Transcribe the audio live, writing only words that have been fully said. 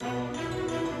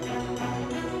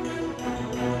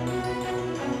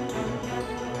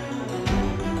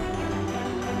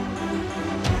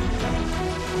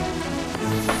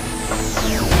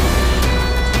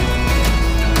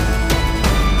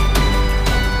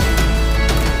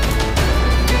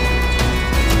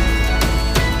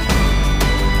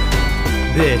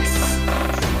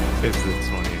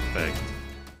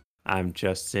I'm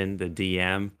Justin, the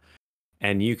DM,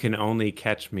 and you can only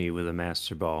catch me with a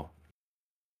Master Ball.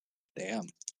 Damn.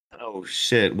 Oh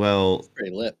shit. Well,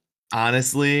 Pretty lit.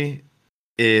 honestly,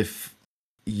 if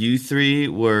you three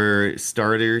were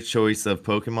starter choice of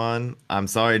Pokemon, I'm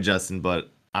sorry, Justin,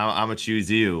 but I'm gonna choose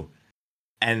you,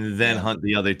 and then hunt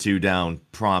the other two down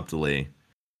promptly.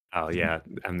 Oh yeah,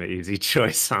 I'm the easy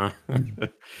choice, huh?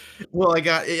 Well, I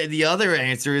got the other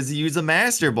answer is use a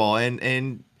Master Ball,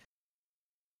 and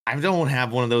I don't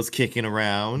have one of those kicking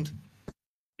around.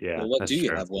 Yeah, Well, what that's do you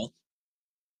true. have, Will?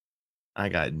 I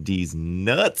got these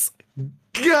nuts.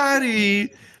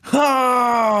 Gotti!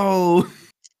 Oh!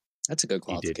 That's a good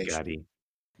He did qualification. Gotti.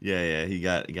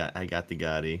 Yeah, I got the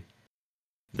Gotti.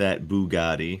 That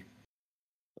Bugatti.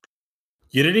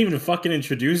 You didn't even fucking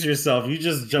introduce yourself. You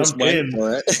just jumped in.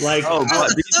 Like, oh,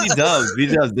 but BT Dubs.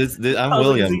 This I'm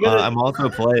William. I'm also a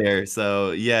player.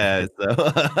 So yeah. So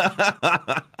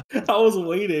I was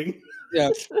waiting. Yeah.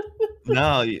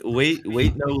 No, wait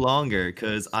no longer,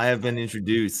 because I have been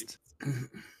introduced.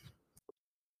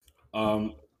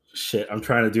 Shit, I'm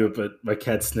trying to do it, but my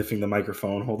cat's sniffing the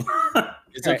microphone. Hold on.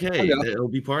 It's okay. It'll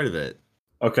be part of it.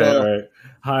 Okay, all right.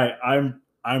 Hi,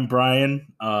 I'm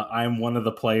Brian. I'm one of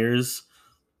the players.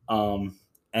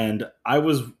 And I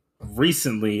was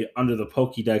recently under the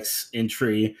Pokédex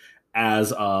entry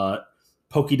as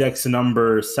Pokédex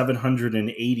number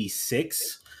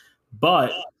 786,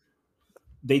 but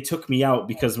they took me out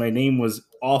because my name was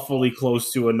awfully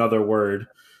close to another word.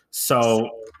 So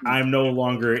I'm no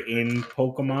longer in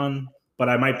Pokemon, but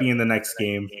I might be in the next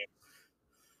game.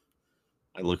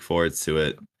 I look forward to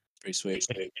it. Pretty sweet.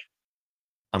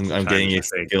 I'm getting a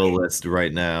skill list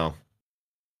right now.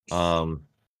 My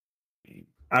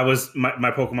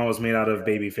Pokemon was made out of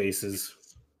baby faces.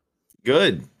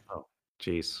 Good. Oh,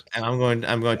 jeez. And I'm going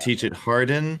to teach it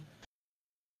harden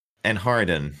and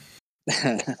harden.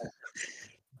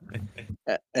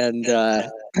 And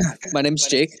my name's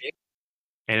Jake.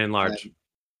 And enlarge.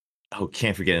 Oh,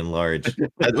 can't forget enlarge.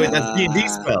 Wait, that's D&D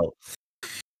spell.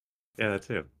 Yeah, that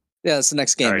too. Yeah, that's the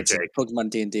next game. Sorry, it's Jake. Pokemon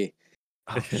D&D.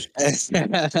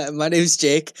 My name's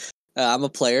Jake. I'm a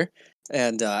player,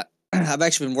 and I've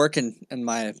actually been working in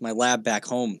my lab back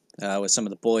home with some of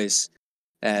the boys,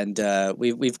 and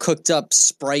we've cooked up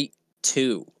Sprite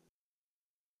 2.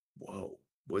 Whoa,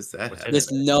 what's that?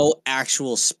 There's no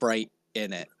actual Sprite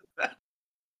in it.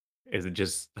 Is it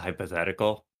just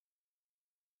hypothetical?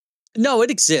 No,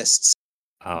 it exists,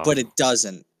 Oh. but it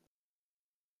doesn't.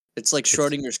 It's like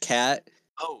Schrodinger's cat.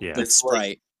 Oh, yeah. With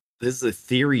Sprite. This is a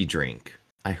theory drink.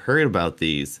 I heard about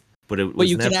these, but it was But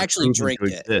you never can actually proven drink to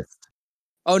it. exist.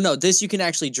 Oh no, this you can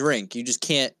actually drink. You just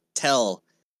can't tell.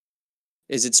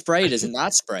 Is it Sprite? Is it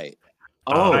not Sprite?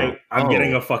 I'm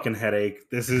getting a fucking headache.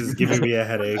 This is giving me a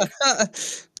headache.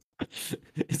 It's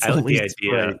I like only the idea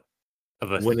Sprite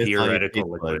of a when it's on your theoretical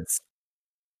taste liquid. buds.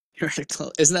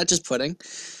 Theoretical. Isn't that just pudding?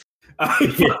 I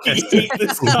fucking hate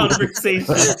this conversation.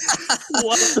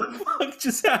 What the fuck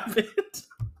just happened?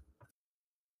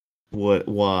 What?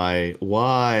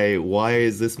 Why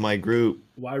is this my group?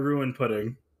 Why ruin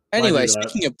pudding? Anyway,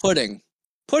 speaking of pudding,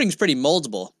 pudding's pretty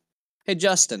moldable. Hey,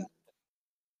 Justin,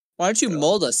 why don't you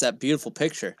mold us that beautiful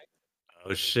picture?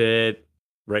 Oh shit!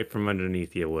 Right from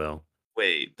underneath you, Will.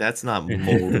 Wait, that's not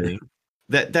molding.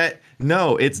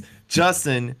 No, it's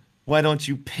Justin. Why don't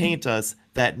you paint us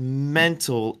that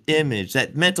mental image,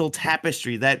 that mental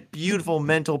tapestry, that beautiful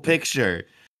mental picture?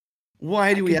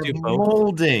 Why do we have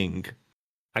molding?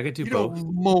 I could do You both.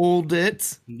 don't mold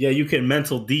it. Yeah, you can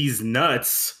mental these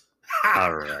nuts.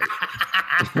 All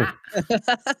right.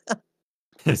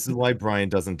 This is why Brian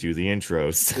doesn't do the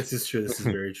intros. This is true. This is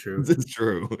very true. This is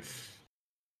true.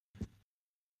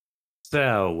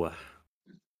 So,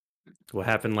 what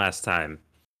happened last time?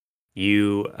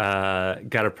 You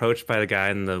got approached by the guy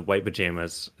in the white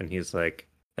pajamas, and he's like,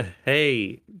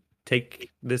 "Hey,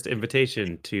 take this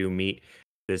invitation to meet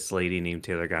this lady named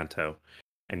Taylor Gonto."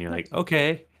 And you're like,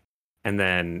 "Okay." And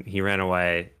then he ran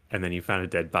away, and then you found a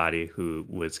dead body who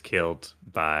was killed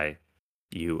by,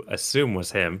 you assume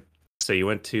was him. So you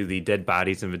went to the dead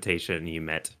bodies invitation, and you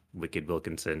met Wicked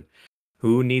Wilkinson,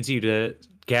 who needs you to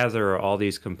gather all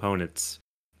these components,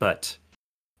 but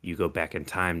you go back in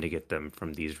time to get them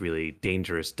from these really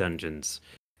dangerous dungeons.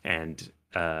 And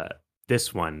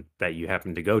this one that you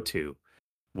happened to go to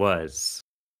was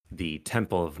the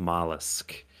Temple of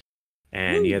Mollusk.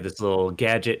 And you have this little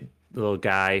little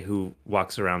guy who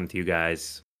walks around with you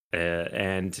guys.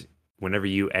 And whenever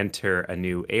you enter a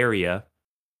new area,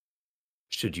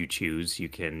 should you choose, you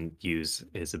can use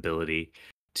his ability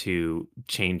to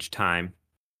change time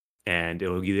and it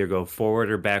will either go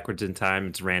forward or backwards in time.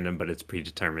 It's random, but it's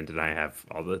predetermined, and I have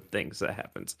all the things that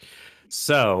happens.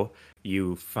 So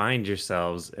you find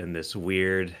yourselves in this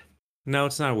weird. No,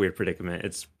 it's not a weird predicament.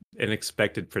 It's an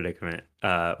expected predicament,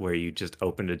 where you just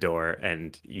opened a door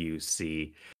and you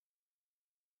see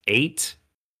 8.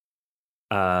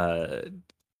 Uh,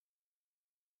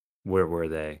 where were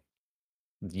they?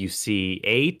 You see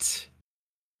 8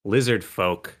 lizard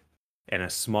folk in a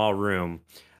small room.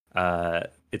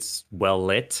 It's well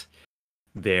lit.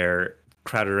 They're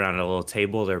crowded around a little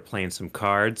table. They're playing some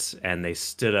cards, and they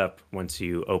stood up once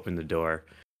you opened the door.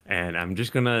 And I'm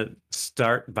just gonna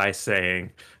start by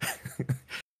saying,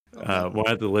 one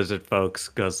of the lizard folks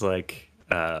goes like,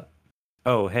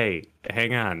 "Oh, hey,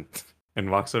 hang on,"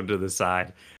 and walks over to the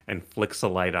side and flicks a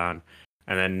light on.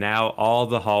 And then now all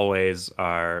the hallways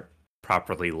are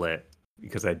properly lit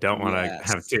because I don't want to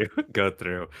have to go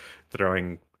through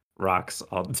throwing rocks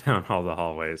all down all the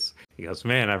hallways. He goes,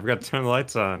 "Man, I forgot to turn the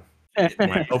lights on."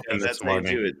 When I opened That's this how you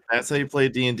morning. do it. That's how you play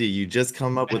D&D. You just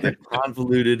come up with a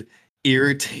convoluted,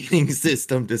 irritating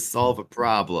system to solve a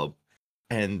problem,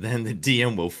 and then the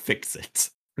DM will fix it.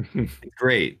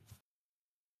 Great.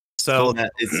 So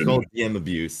It's called DM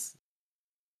abuse.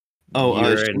 Oh,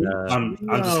 you're in. I'm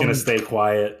just gonna stay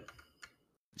quiet.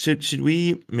 Should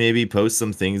we maybe post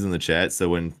some things in the chat so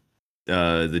when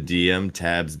the DM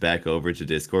tabs back over to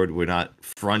Discord, we're not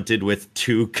fronted with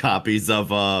 2 copies of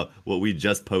what we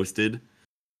just posted?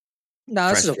 No,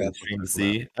 that's Fresh okay. from the stream to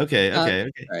see. Okay.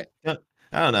 Right.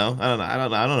 I don't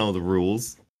know the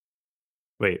rules.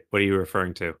 Wait, what are you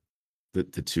referring to? The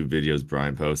 2 videos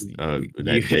Brian posted You-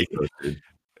 that Jake posted.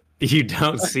 You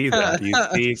don't see that.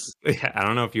 You see, I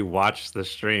don't know if you watch the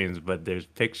streams, but there's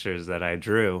pictures that I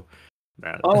drew.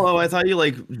 That, Oh, I thought you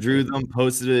like drew them,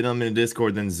 posted them in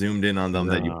Discord, then zoomed in on them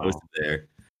that you No. posted there.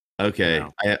 Okay,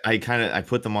 No. I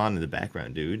put them on in the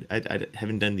background, dude. I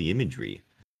haven't done the imagery.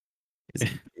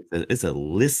 It's a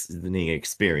listening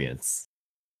experience.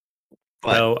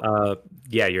 But So,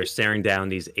 yeah, you're staring down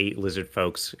these 8 lizard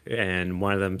folks, and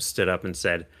one of them stood up and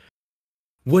said,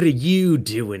 "What are you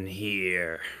doing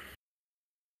here?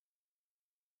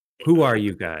 Who are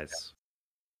you guys?"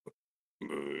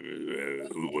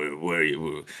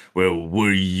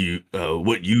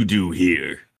 what you do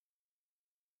here?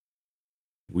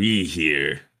 We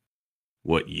here.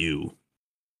 What you?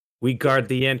 We guard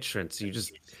the entrance.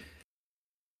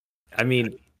 I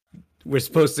mean, we're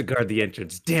supposed to guard the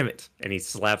entrance. Damn it. And he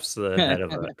slaps the head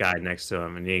of a guy next to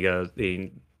him, and he goes,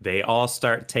 they all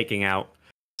start taking out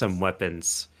some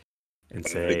weapons and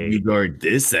say, You guard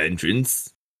this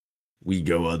entrance. We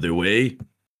go other way.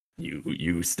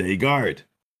 You stay guard.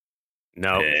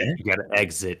 "No, Eh? you gotta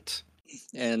exit."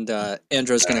 And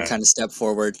Andrew's gonna kind of step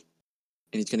forward,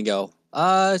 and he's gonna go.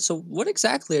 So what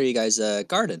exactly are you guys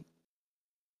guarding?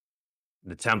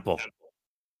 The temple.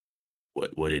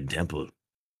 What in temple?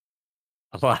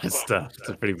 A lot of stuff. It's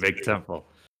a pretty big temple.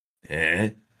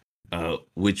 Eh?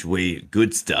 Which way?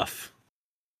 Good stuff.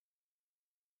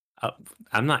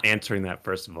 I'm not answering that,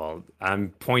 first of all. I'm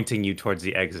pointing you towards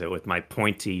the exit with my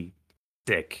pointy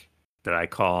stick that I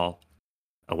call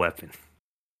a weapon.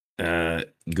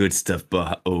 Good stuff.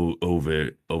 But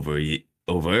over,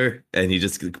 and he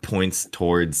just points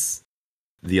towards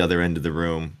the other end of the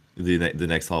room, the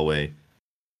next hallway.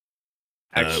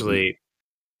 Actually,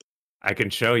 I can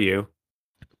show you.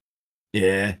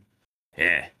 Yeah.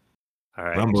 All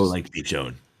right. Rumble like to be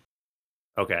shown.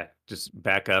 Okay, just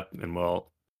back up and we'll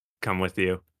come with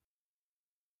you.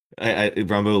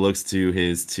 Rumbo looks to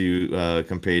his 2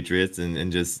 compatriots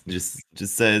and just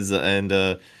says,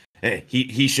 hey,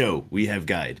 he show, we have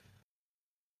guide.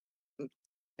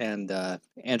 And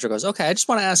Andrew goes, okay, I just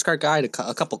want to ask our guide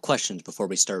a couple questions before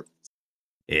we start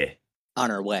Yeah,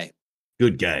 on our way.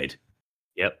 good guide.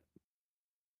 Yep.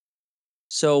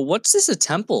 So what's this a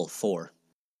temple for?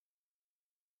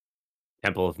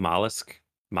 Temple of Mollusk.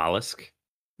 Mollusk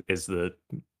is the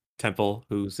temple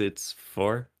whose it's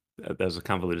for. That was a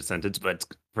convoluted sentence, but it's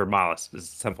for Mollusk.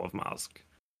 It's the Temple of Mollusk.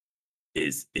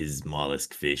 Is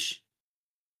mollusk fish?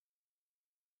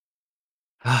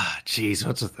 Ah, jeez,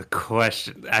 what's with the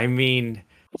question? I mean,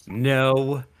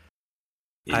 no.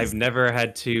 I've never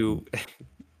had to.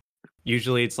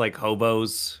 Usually it's like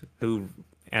hobos who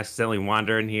accidentally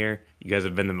wander in here. You guys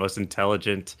have been the most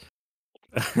intelligent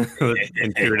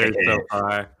intruders so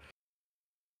far.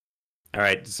 All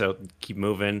right, so keep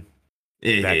moving.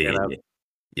 Back it up.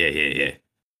 Yeah.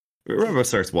 Rumbo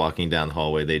starts walking down the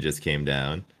hallway they just came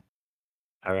down.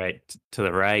 All right, to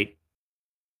the right.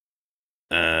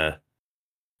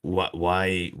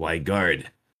 Why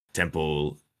guard?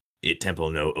 Temple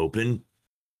no open?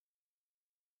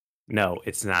 No,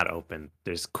 it's not open.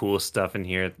 There's cool stuff in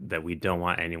here that we don't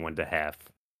want anyone to have.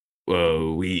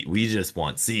 Whoa, we just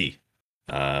want C.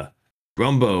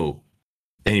 Rumbo.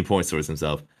 And he points towards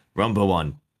himself. Rumbo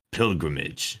on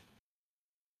pilgrimage.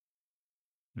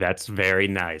 That's very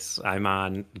nice. I'm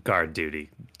on guard duty,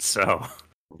 so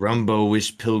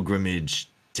Rumbo-ish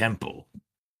pilgrimage temple.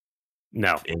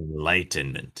 no.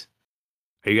 Enlightenment.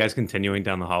 Are you guys continuing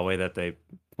down the hallway that they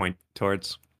point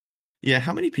towards? Yeah,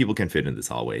 how many people can fit in this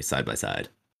hallway side by side?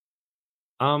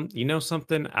 You know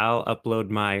something? I'll upload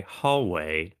my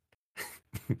hallway,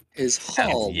 His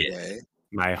hallway.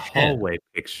 my hallway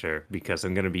picture because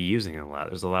I'm going to be using it a lot.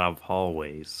 There's a lot of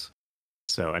hallways,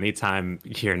 so anytime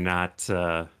you're not in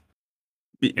a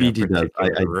BT does.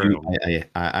 particular room.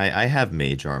 I have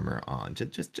mage armor on.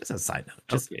 Just a side note.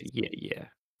 Just Okay, yeah.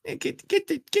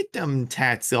 get them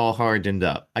tats all hardened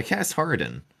up. I cast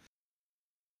harden.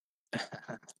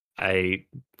 I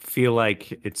feel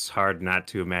like it's hard not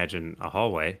to imagine a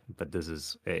hallway, but this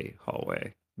is a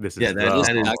hallway. This is Yeah, that is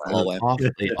back hallway.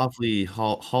 awfully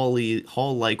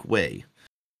hall-like way.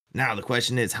 Now the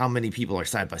question is, how many people are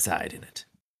side by side in it?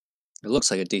 It looks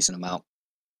like a decent amount.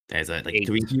 Is that like 8.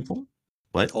 3 people?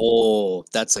 What? Oh,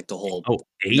 that's like the whole. Oh,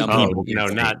 8 number. people. no,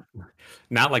 Yes,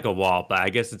 not like a wall, but I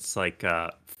guess it's like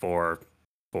 4.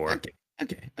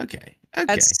 Okay.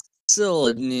 That's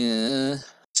still. Yeah.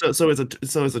 So it's a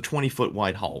 20-foot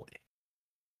wide hallway.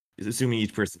 Is assuming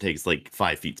each person takes like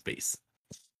 5 feet space.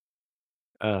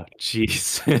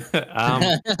 Jeez.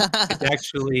 It's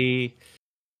actually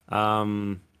let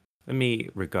me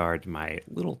regard my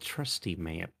little trusty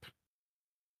map.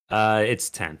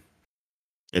 It's 10.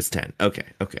 It's 10. Okay.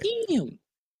 Damn.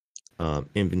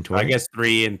 Inventory. I guess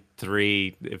 3 and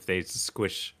 3 if they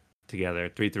squish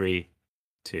together. 3, 3,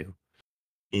 2.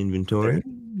 Inventory.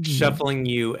 Shuffling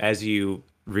you as you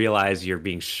realize you're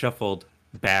being shuffled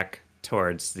back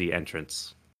towards the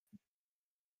entrance.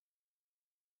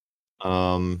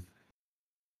 And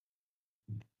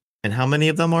how many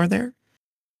of them are there?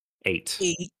 8.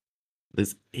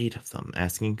 There's 8 of them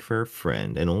asking for a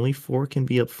friend, and only 4 can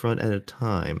be up front at a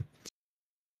time.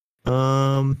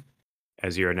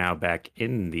 As you are now back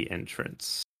in the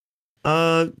entrance.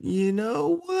 You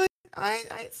know what?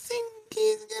 I think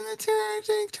he's gonna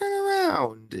turn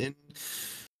around and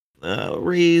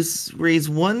raise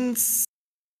one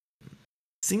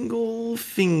single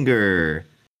finger.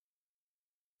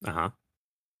 Uh-huh.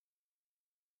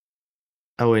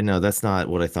 Oh wait, no, that's not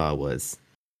what I thought it was.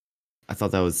 I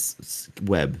thought that was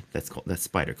web. That's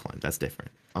spider climb. That's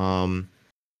different. How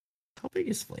big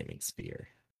is flaming sphere?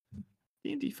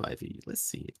 D&D 5e. Let's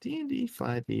see. D&D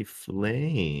 5e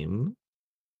flame.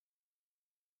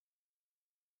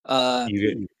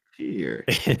 You Here.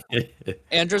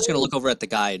 Andrew's gonna look over at the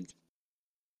guide.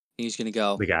 He's gonna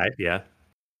go. The guy, yeah.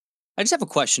 I just have a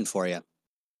question for you.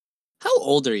 How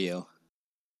old are you?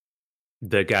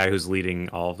 The guy who's leading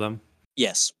all of them.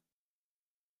 Yes.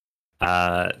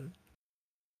 What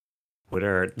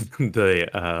are the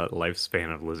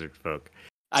lifespan of lizard folk?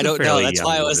 I It's a don't know. fairly That's young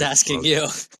why I was lizard asking folk. you.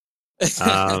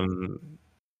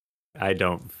 I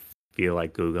don't feel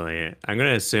like Googling it. I'm going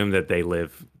to assume that they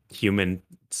live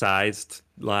human-sized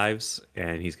lives,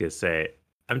 and he's going to say,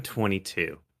 I'm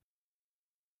 22.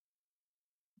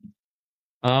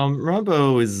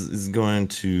 Rumbo is going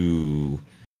to.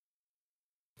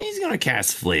 He's going to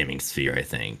cast Flaming Sphere, I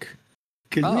think.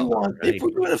 Because if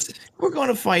we're going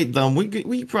to fight them,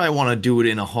 we probably want to do it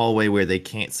in a hallway where they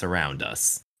can't surround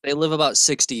us. They live about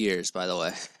 60 years, by the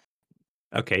way.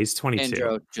 Okay, he's 22.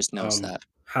 Andrew just knows that.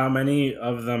 How many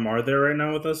of them are there right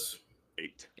now with us?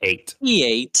 8. He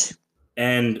ate.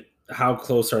 And how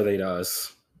close are they to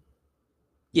us?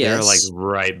 Yes. They're like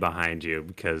right behind you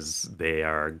because they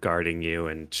are guarding you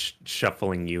and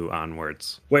shuffling you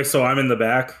onwards. Wait, so I'm in the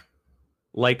back?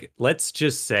 Like, let's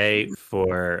just say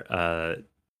for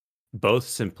both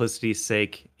simplicity's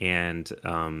sake and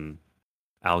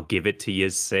I'll give it to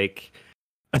you's sake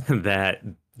that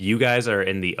you guys are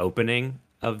in the opening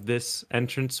of this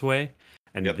entranceway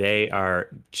and they are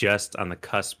just on the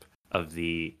cusp of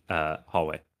the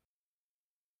hallway.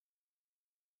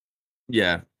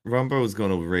 Yeah, Rumbo is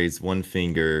going to raise one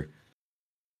finger,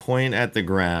 point at the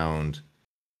ground,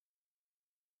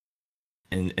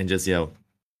 and just yell,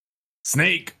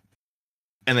 "Snake!"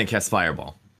 and then cast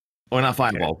Fireball. Or not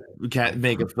Fireball. We can't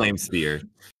make a flame sphere.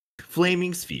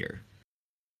 Flaming sphere.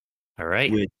 All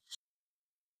right. Which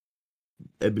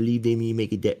I believe they may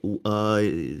make a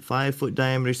 5-foot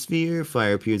diameter sphere.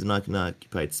 Fire appears in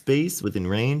unoccupied space within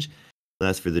range.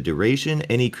 Lasts for the duration.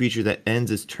 Any creature that ends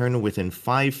its turn within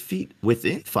 5 feet of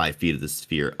the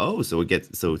sphere. Oh, so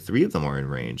 3 of them are in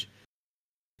range.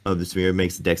 of the sphere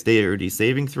makes a dexterity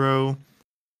saving throw,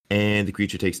 and the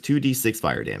creature takes 2d6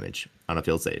 fire damage on a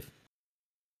failed save.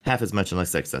 Half as much on a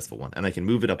successful one, and I can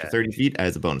move it up to 30 feet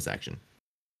as a bonus action.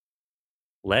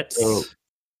 Let's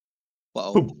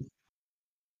Whoa.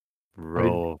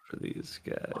 roll for these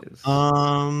guys.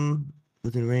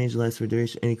 Within range, lasts for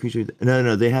duration. Any creature.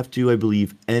 No, they have to, I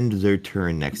believe, end their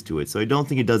turn next to it. So I don't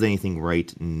think it does anything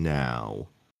right now.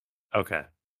 Okay.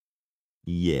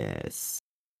 Yes.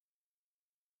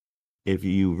 If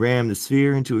you ram the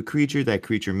sphere into a creature, that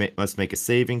creature must make a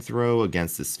saving throw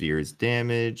against the sphere's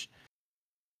damage.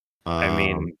 I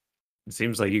mean, it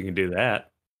seems like you can do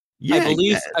that. Yeah,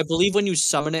 I believe when you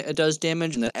summon it, it does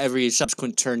damage, and then every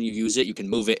subsequent turn you use it, you can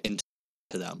move it into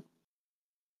them.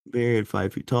 Buried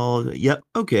 5 feet tall. Yep.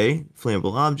 Okay.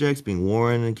 Flammable objects being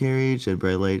worn and carried. Shed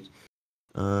bright light.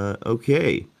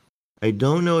 Okay. I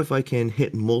don't know if I can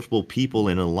hit multiple people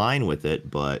in a line with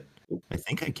it, but I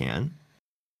think I can.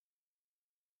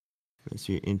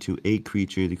 Sphere into a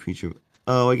creature. The creature.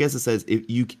 Oh, I guess it says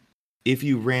if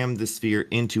you ram the sphere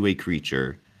into a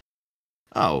creature.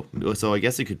 Oh, so I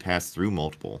guess it could pass through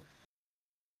multiple.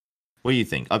 What do you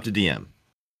think? Up to DM.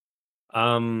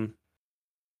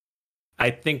 I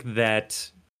think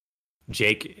that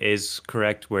Jake is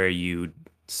correct where you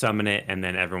summon it and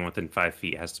then everyone within 5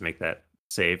 feet has to make that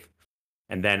save.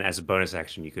 And then as a bonus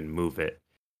action, you can move it.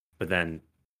 But then,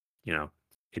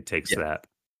 it takes that.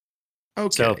 Okay.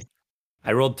 So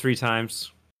I rolled 3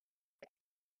 times.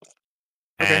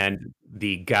 Okay. And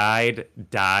the guide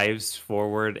dives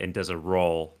forward and does a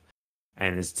roll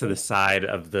and is to the side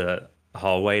of the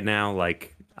hallway now,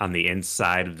 like on the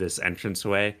inside of this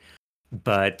entranceway.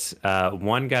 But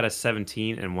one got a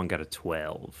 17 and one got a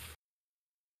 12.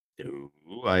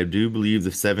 I do believe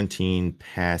the 17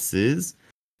 passes,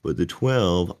 but the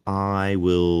 12 I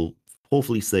will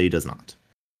hopefully say does not.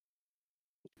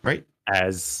 Right?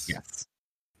 Yes.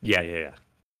 Yeah.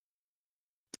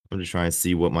 I'm just trying to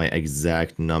see what my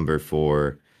exact number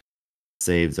for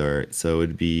saves are. So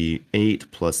it'd be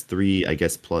 8 plus 3, I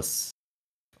guess, plus...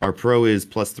 Our pro is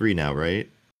plus 3 now, right?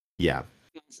 Yeah.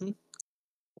 Mm-hmm.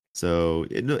 So,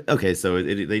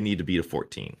 they need to beat a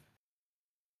 14.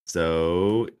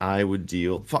 So I would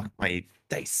deal... Fuck, my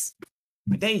dice.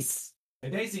 My dice. My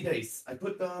dicey dice. I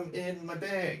put them in my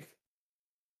bag.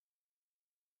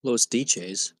 Los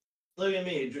DJs. Look at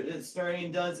me,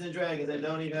 starting Dungeons and Dragons. I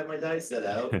don't even have my dice set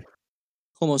out.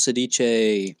 Como se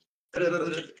dice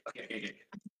Okay.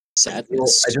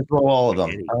 sadness. I just roll all of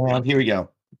them. Here we go.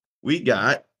 We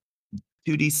got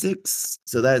 2d6.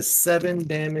 So that's 7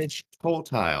 damage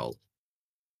total.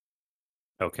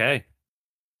 Okay.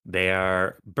 They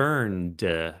are burned.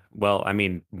 Well, I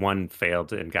mean, one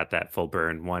failed and got that full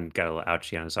burn. One got a little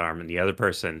ouchie on his arm, and the other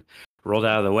person rolled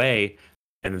out of the way.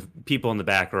 And the people in the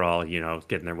back are all,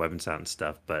 getting their weapons out and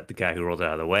stuff. But the guy who rolled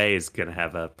out of the way is going to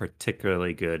have a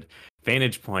particularly good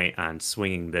vantage point on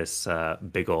swinging this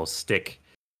big old stick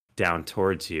down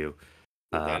towards you.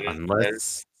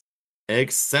 Unless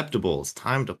acceptable. It's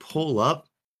time to pull up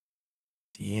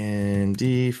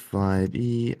D&D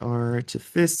 5e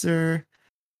Artificer.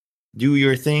 Do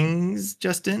your things,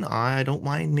 Justin. I don't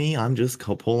mind me. I'm just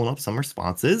pulling up some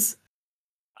responses.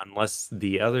 Unless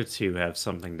the other two have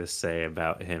something to say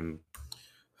about him.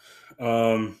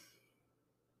 So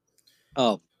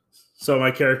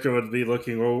my character would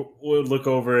look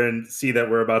over and see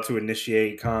that we're about to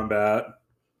initiate combat,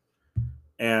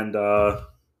 and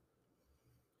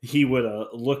he would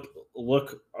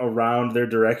look around their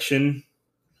direction.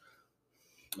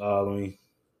 And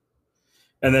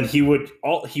then he would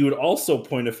also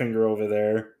point a finger over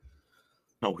there.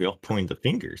 Oh, we all point the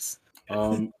fingers.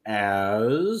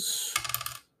 As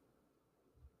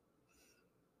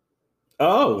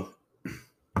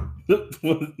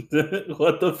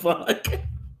what the fuck?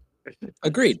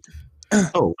 Agreed.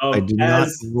 I did not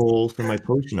roll for my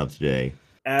potion of today.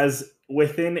 As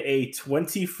within a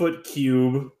 20-foot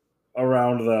cube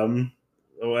around them,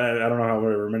 I don't know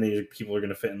however many people are going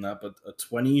to fit in that, but a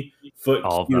 20-foot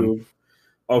all cube. Of them.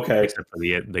 Okay, except for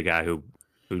the guy who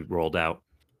rolled out.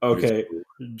 Okay,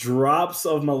 drops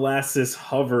of molasses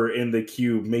hover in the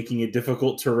cube, making it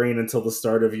difficult terrain until the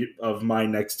start of my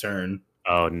next turn.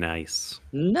 Oh, nice.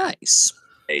 Nice.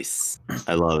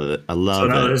 I love it. So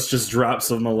now there's just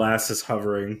drops of molasses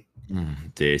hovering.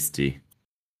 Tasty.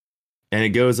 And it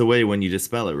goes away when you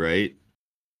dispel it, right?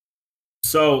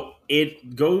 So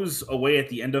it goes away at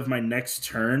the end of my next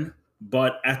turn,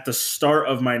 but at the start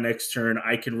of my next turn,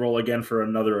 I can roll again for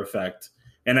another effect.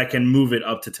 And I can move it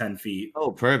up to 10 feet.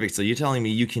 Oh, perfect. So you're telling me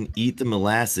you can eat the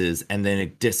molasses and then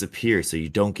it disappears so you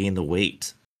don't gain the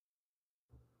weight.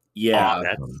 Yeah.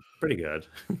 That's pretty good.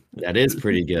 That is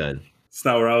pretty good. It's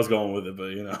not where I was going with it,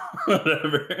 but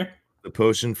whatever. The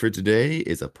potion for today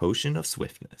is a potion of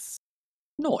swiftness.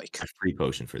 Noik. A free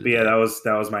potion for the But yeah, day.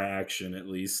 that was my action at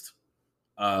least.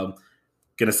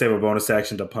 Gonna save a bonus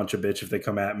action to punch a bitch if they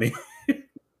come at me.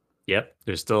 Yep,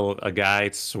 there's still a guy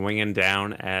swinging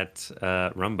down at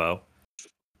Rumbo.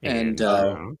 And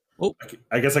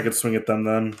I guess I could swing at them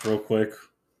then, real quick,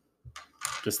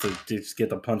 just to just get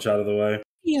the punch out of the way.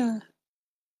 yeah.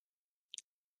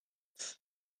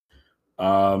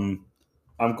 I'm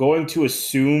going to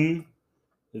assume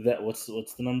that what's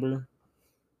the number?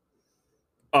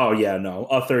 Oh yeah, no,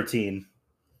 a 13.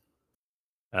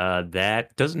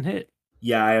 that doesn't hit.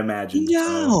 Yeah, I imagine.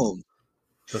 No.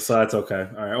 So that's okay.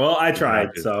 All right. Well, I tried,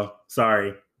 so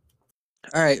sorry.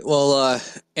 All right. Well,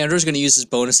 Andrew's going to use his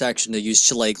bonus action to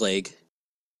use Leg.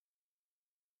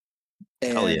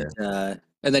 And, Hell yeah.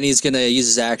 And then he's going to use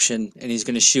his action, and he's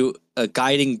going to shoot a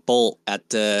guiding bolt at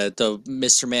the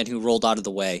Mr. Man who rolled out of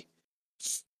the way.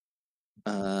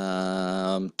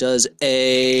 Does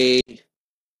a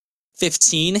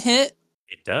 15 hit?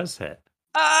 It does hit.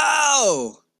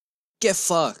 Oh! Get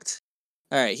fucked.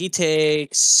 All right. He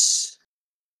takes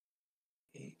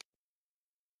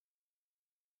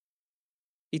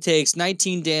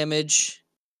 19 damage.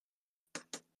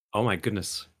 Oh my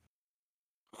goodness.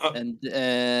 And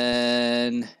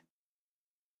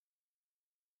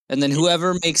then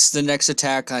whoever makes the next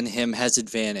attack on him has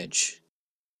advantage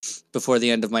before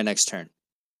the end of my next turn.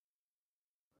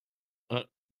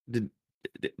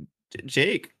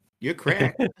 Jake, you're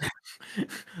cracked.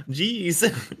 Jeez,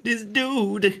 this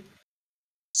dude.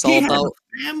 It's all He has about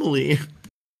a family.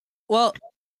 well,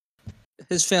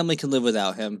 his family can live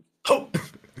without him. Oh.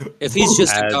 If he's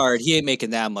just a guard, he ain't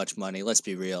making that much money. Let's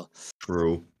be real.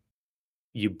 True.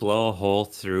 You blow a hole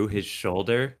through his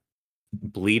shoulder,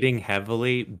 bleeding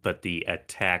heavily, but the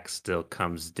attack still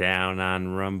comes down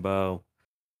on Rumbo.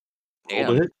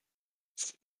 Damn.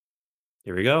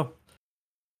 Here we go.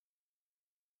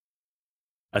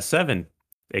 A 7.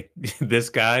 This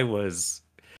guy was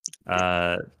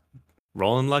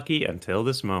rolling lucky until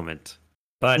this moment.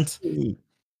 But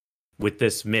with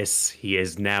this miss, he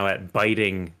is now at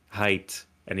biting height,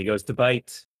 and he goes to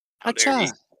bite.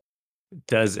 Acha.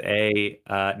 Does a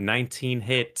 19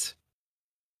 hit.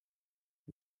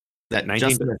 That 19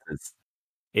 just misses.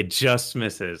 It just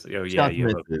misses. Oh yeah, Just you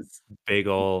have misses. a big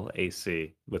ol'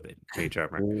 AC with it. Mage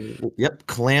armor. Yep,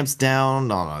 clamps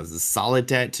down on a solid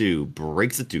tattoo,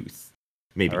 breaks a tooth.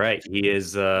 Maybe. All right, he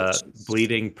is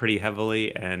bleeding pretty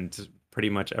heavily, and pretty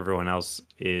much everyone else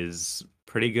is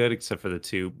pretty good except for the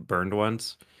 2 burned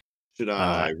ones. Should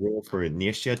I roll for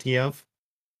initiative?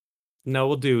 No,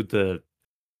 we'll do the.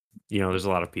 There's a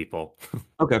lot of people.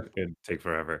 Okay. It'd take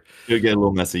forever. It'll get a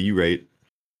little messy. You right.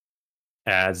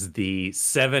 As the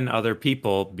 7 other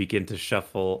people begin to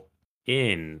shuffle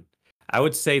in, I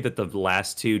would say that the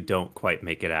last 2 don't quite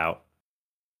make it out.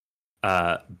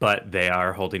 But they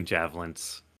are holding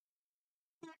javelins.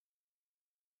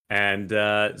 And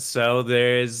so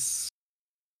there's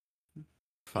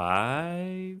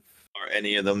 5. Are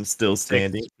any of them still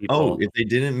standing? people. Oh, if they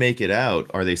didn't make it out,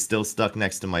 are they still stuck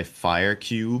next to my fire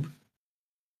cube?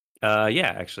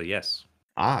 Yeah, actually, yes.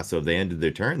 Ah, so if they ended their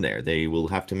turn there, they will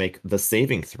have to make the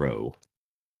saving throw.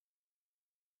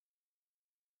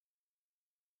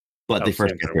 But they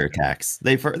first get their attacks.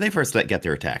 They first get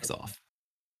their attacks off.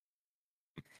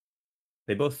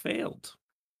 They both failed.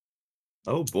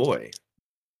 Oh boy.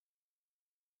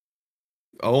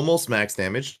 Almost max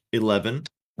damage. 11.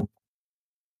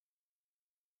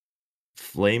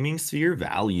 Flaming Sphere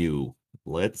value.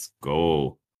 Let's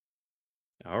go.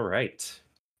 All right.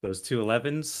 Those 2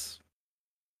 11s,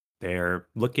 they're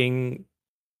looking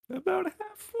about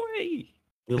halfway.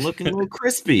 You're looking a little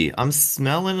crispy. I'm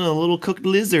smelling a little cooked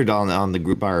lizard on the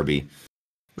group Barbie.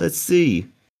 Let's see.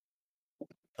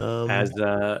 As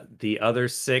the other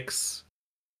 6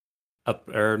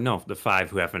 the 5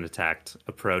 who haven't attacked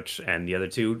approach, and the other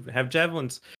 2 have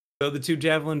javelins. So the 2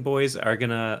 javelin boys are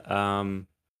gonna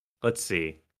let's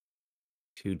see.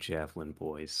 2 javelin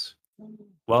boys.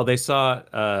 Well, they saw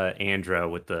Andra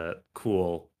with the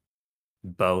cool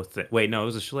bow wait, no, it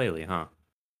was a shillelagh, huh?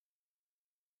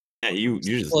 Yeah, you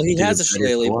just Well, he did has a better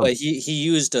shillelagh, for but once. he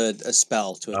used a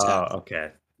spell to attack Oh,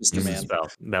 okay. Mr. Use a Man. spell,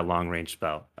 that long range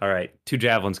spell. All right, 2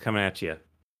 javelins coming at you.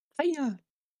 Hiya.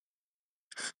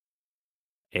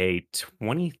 A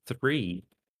 23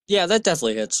 Yeah, that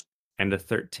definitely hits. and a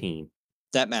 13.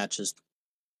 That matches.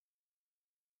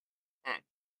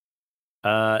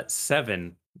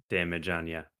 7 damage on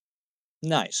you.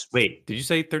 Nice. Wait, did you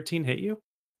say 13 hit you?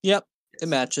 Yep, it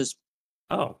matches.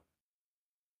 Oh.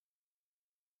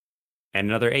 And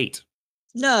another 8.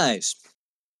 Nice.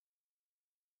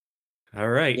 All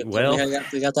right. We Well,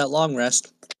 got that long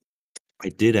rest. I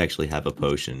did actually have a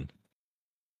potion.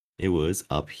 It was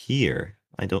up here.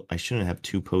 I shouldn't have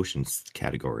two potions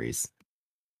categories.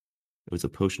 It was a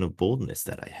potion of boldness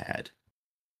that I had.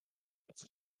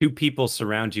 two people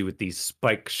surround you with these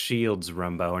spike shields,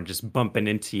 Rumbo, and just bumping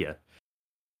into you.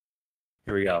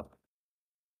 Here we go.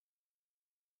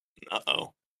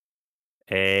 Uh-oh.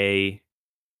 Where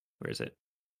is it?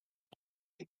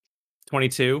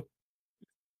 22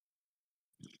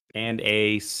 and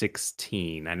a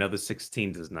 16. I know the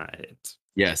 16 does not hit.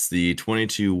 Yes, the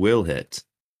 22 will hit.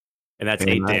 And that's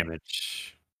And 8 I-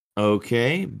 damage.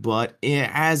 Okay, but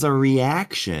as a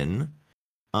reaction,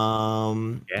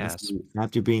 let's Yes. see,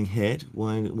 after being hit,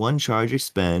 one charge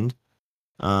expend,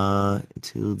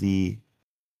 until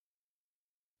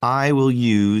I will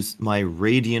use my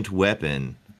radiant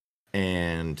weapon,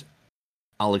 and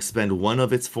I'll expend one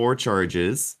of its 4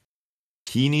 charges.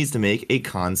 He needs to make a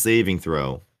con saving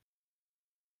throw.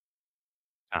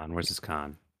 Con, where's his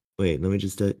con? Wait, let me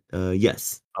just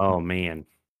yes. Oh man.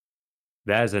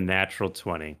 That is a natural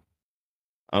 20.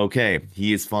 Okay,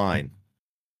 he is fine.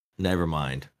 Never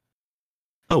mind.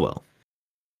 Oh well.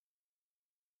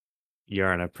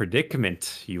 You're in a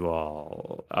predicament, you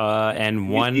all. And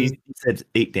one He said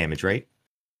 8 damage, right?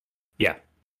 Yeah.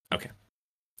 Okay.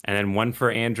 And then one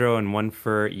for Andro and one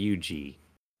for UG.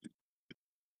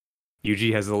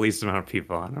 UG has the least amount of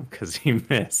people on him because he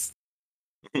missed.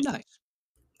 Nice.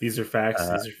 These are facts.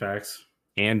 Uh, These are facts.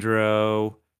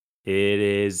 Andro, it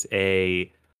is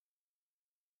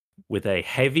with a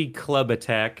heavy club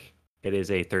attack, it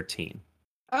is a 13.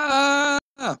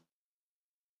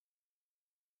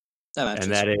 That matches.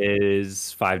 And that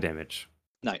is 5 damage.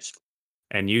 Nice.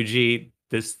 And UG,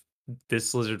 this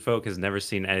lizard folk has never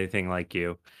seen anything like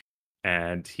you.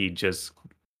 And he just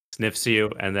sniffs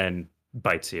you and then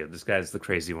bites you. This guy's the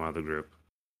crazy one of the group.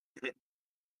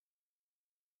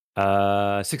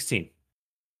 16.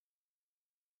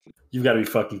 You've got to be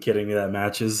fucking kidding me. That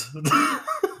matches.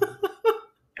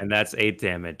 And that's 8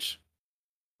 damage.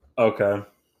 Okay.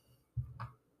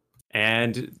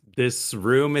 And this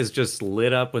room is just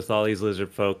lit up with all these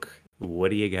lizard folk.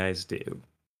 What do you guys do?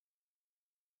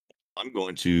 I'm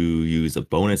going to use a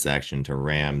bonus action to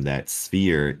ram that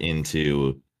sphere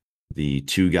into the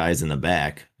 2 guys in the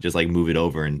back. Just like move it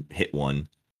over and hit one.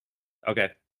 Okay.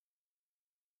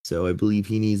 So I believe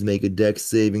he needs to make a dex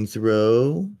saving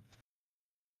throw.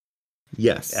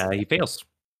 Yes. He fails.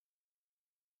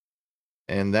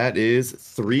 And that is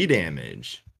 3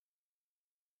 damage.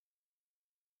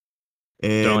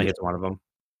 It only And hits one of them.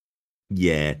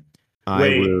 yeah,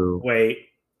 Wait.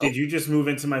 Did you just move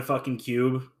into my fucking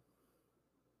cube?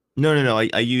 No.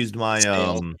 I used my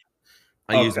Fail.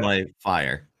 I used Okay. my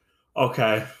fire.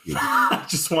 Okay. Yeah. I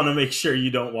just want to make sure you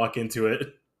don't walk into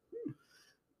it.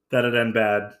 That'd end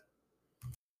bad.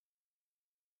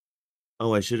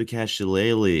 Oh, I should have cast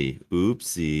Shillelagh.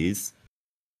 Oopsies.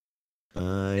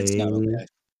 It's not okay.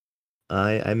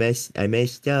 I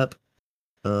messed up.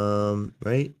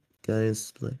 Right?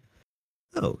 Guys,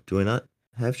 oh, do I not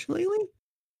have Shillelagh?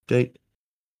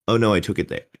 Oh no, I took it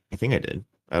there. I think I did.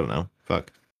 I don't know.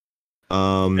 Fuck.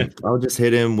 I'll just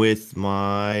hit him with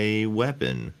my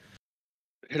weapon.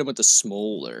 Hit him with the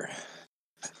smolder.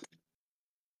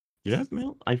 You have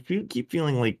mail? Keep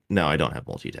feeling like no, I don't have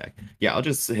multi attack. Yeah, I'll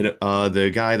just hit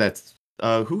the guy that's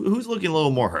who's looking a little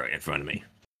more hurt in front of me.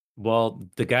 Well,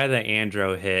 the guy that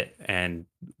Andro hit and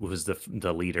was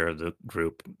the leader of the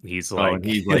group, he's like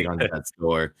He's like on death's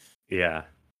door. Yeah.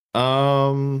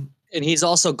 And he's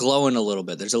also glowing a little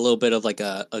bit. There's a little bit of like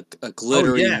a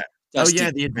glittery, dusty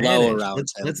the glow advantage. around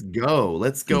him.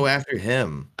 Let's go after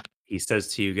him. He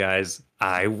says to you guys,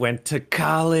 I went to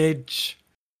college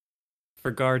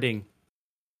for guarding.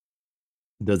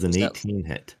 Does an Is that- 18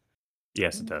 hit?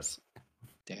 Yes, it does.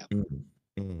 Damn.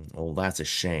 Well, that's a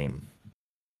shame.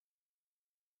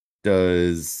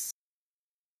 Does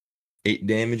 8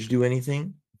 damage do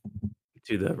anything?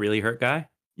 To the really hurt guy?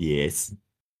 Yes.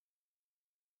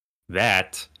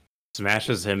 That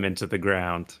smashes him into the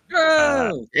ground.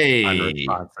 Oh! Hey,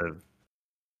 Unresponsive.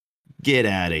 get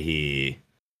out of here.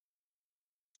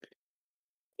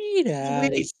 Get out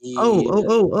of here.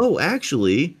 Oh,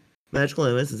 actually, magical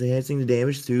elements is enhancing the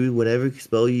damage through whatever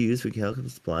spell you use for calculable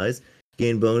supplies.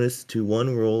 Gain bonus to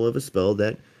 1 roll of a spell.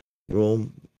 That roll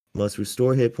must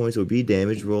restore hit points or be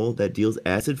damaged. Roll that deals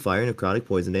acid, fire, and necrotic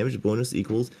poison damage. Bonus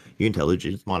equals your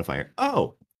intelligence modifier.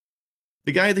 Oh,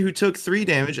 the guy who took 3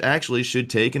 damage actually should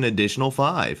take an additional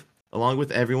 5, along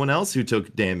with everyone else who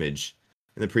took damage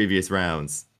in the previous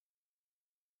rounds.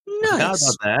 I forgot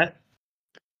Nice. about that.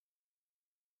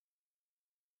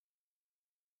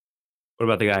 What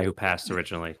about the guy who passed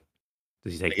originally?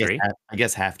 Does he take 3? I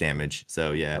guess half damage.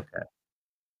 So yeah. Okay.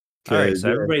 All right, so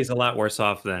yeah. everybody's a lot worse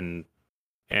off than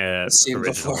Seen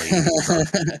before. originally.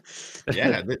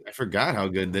 Yeah, I forgot how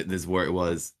good this war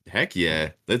was. Heck yeah,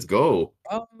 let's go.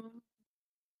 I'm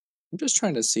just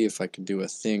trying to see if I can do a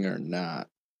thing or not.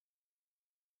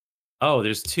 Oh,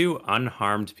 there's 2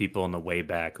 unharmed people on the way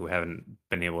back who haven't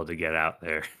been able to get out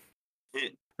there.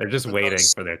 They're just Are waiting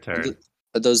those- for their turn.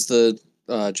 Are those the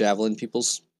javelin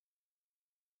peoples?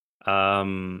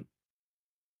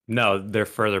 No, they're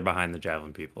further behind the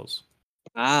javelin peoples.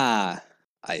 Ah,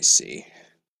 I see.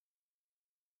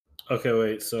 Okay,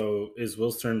 wait. So is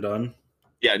Will's turn done?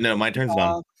 Yeah, no, my turn's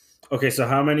done. Okay, so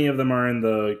how many of them are in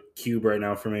the cube right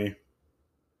now for me?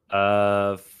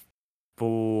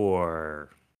 4.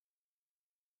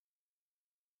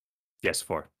 Yes,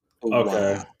 4. Oh,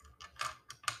 Okay. wow.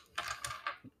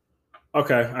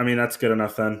 Okay, I mean that's good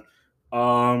enough then. Does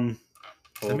that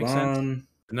Hold make sense? on.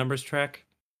 The numbers track?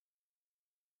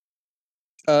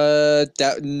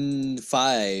 That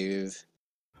 5.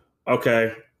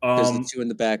 Okay. There's the 2 in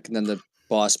the back, and then the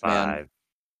boss man. 5.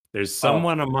 There's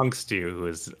someone amongst you who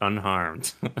is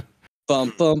unharmed.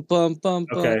 Bum bum bum bum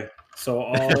bum. Okay. So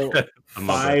all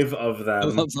 5 of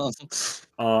them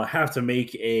have to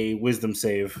make a wisdom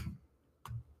save.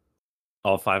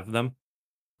 All 5 of them?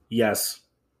 Yes.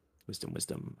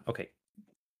 Wisdom. Okay.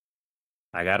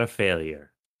 I got a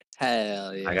failure.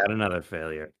 Hell yeah. I got another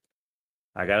failure.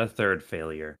 I got a 3rd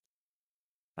failure.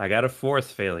 I got a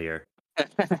 4th failure.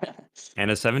 And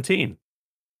a 17.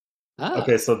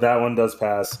 Okay, so that one does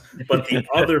pass. But the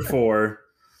other 4,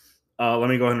 let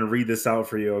me go ahead and read this out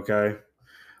for you, okay?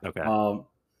 Okay.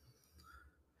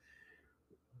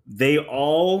 They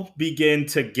all begin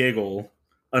to giggle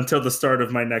until the start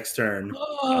of my next turn.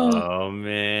 Oh,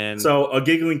 man. So a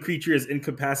giggling creature is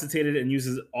incapacitated and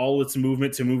uses all its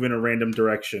movement to move in a random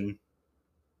direction.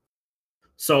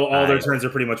 So all their turns are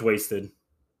pretty much wasted.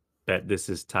 Bet this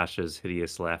is Tasha's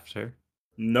hideous laughter.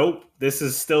 Nope, this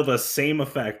is still the same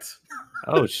effect.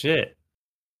 Oh, shit.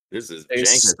 This is They jank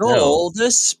as stole hell.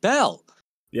 the spell.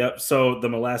 Yep, so the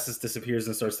molasses disappears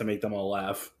and starts to make them all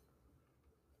laugh.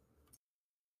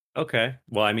 Okay.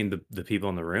 Well, I mean, the people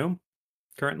in the room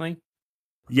currently?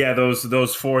 Yeah,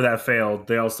 those 4 that failed,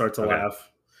 they all start to Okay. laugh.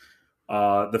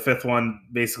 The 5th one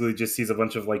basically just sees a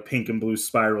bunch of like pink and blue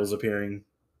spirals appearing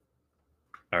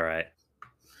All right.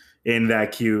 in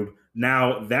that cube.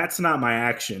 Now, that's not my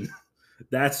action.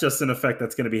 That's just an effect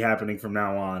that's going to be happening from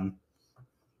now on.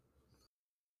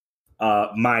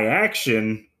 My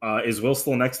action is Will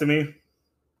still next to me?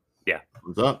 Yeah.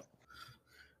 What's up?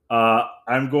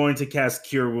 I'm going to cast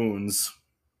Cure Wounds.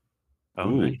 Oh,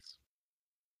 Ooh. nice.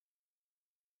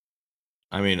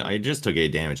 I mean, I just took 8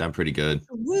 damage. I'm pretty good.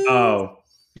 Oh,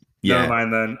 Yeah, never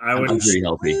mind then. I'm pretty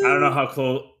healthy. I don't know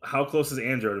how close is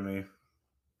Andrew to me.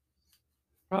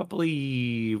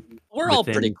 Probably. We're all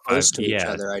within pretty close 5 to each yeah.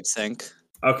 other, I think.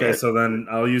 Okay, Yeah. so then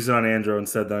I'll use it on Andrew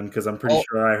instead then, because I'm pretty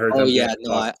sure I heard Oh them. yeah, get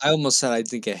no, I almost said I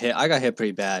did get hit. I got hit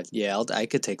pretty bad. Yeah, I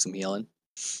could take some healing.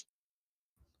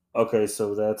 Okay,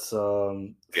 so that's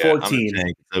Yeah, 14. I'm a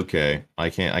tank. It's okay. I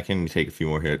can take a few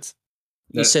more hits.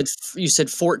 You said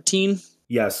 14?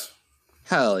 Yes.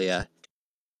 Hell yeah.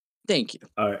 Thank you.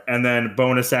 All right, and then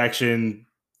bonus action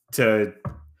to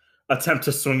attempt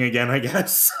to swing again, I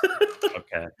guess.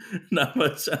 Okay. Not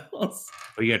much else. What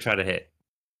are you going to try to hit?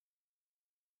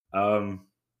 I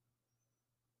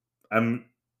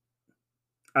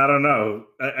don't know.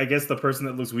 I guess the person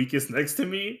that looks weakest next to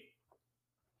me.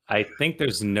 I think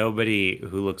there's nobody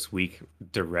who looks weak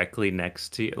directly next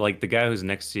to you. Like the guy who's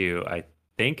next to you, I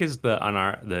think is the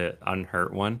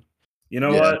unhurt one. You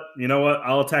know what? You know what?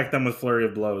 I'll attack them with flurry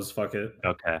of blows. Fuck it.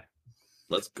 Okay.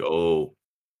 Let's go.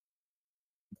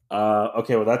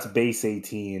 Okay, well that's base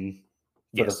 18 for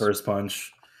the Yes. first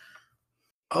punch.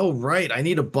 Oh right, I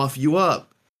need to buff you up.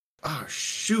 Oh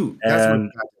shoot, that's what I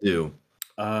have to do.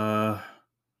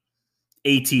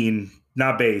 18,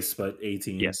 not base, but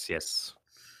 18. Yes.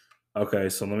 Okay,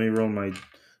 so let me roll my.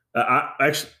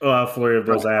 Actually, flurry of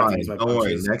blows. I have to use my Don't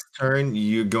worry. punches. Next turn,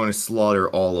 you're going to slaughter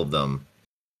all of them.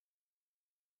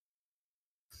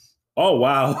 Oh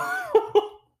wow.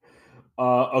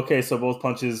 Okay, so both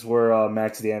punches were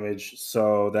max damage,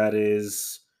 so that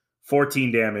is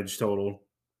 14 damage total.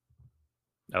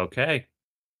 Okay.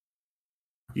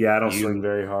 Yeah, I don't swing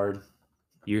very hard.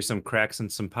 You hear some cracks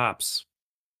and some pops.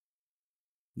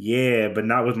 Yeah, but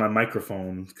not with my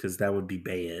microphone, because that would be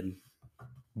bad.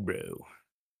 Bro.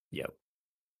 Yep.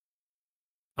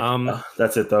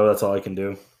 That's it though. That's all I can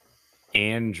do.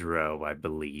 Andro, I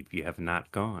believe you have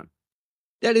not gone.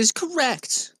 That is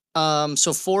correct.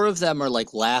 So 4 of them are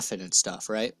like laughing and stuff,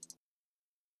 right?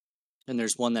 And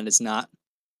there's one that is not.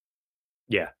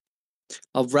 Yeah.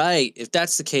 All right. If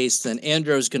that's the case, then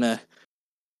Andrew's gonna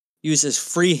use his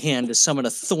free hand to summon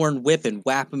a thorn whip and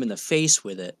whap him in the face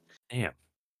with it. Damn.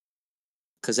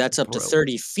 Because that's up to Bro.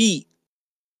 30 feet.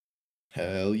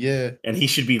 Hell yeah. And he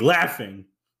should be laughing.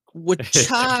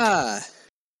 Wacha!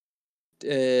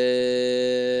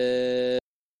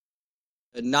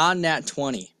 Non-nat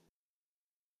 20.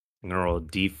 I'm gonna roll a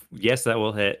D. Yes, that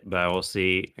will hit, but I will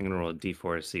see. I'm gonna roll a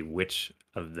D4 to see which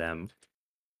of them.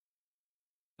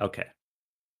 Okay.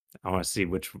 I want to see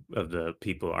which of the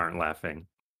people aren't laughing.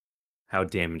 How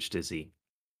damaged is he?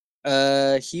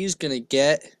 He's gonna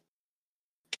get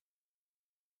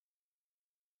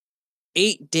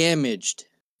 8 damaged.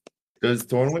 Does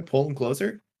Thornwhip pull him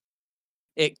closer?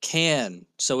 It can.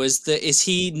 So is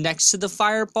he next to the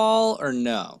fireball or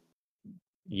no?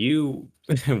 You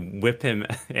whip him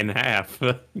in half.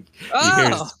 You hear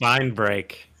his Oh, spine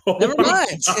break. never Oh my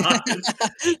mind.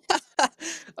 God.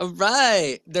 All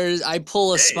right. I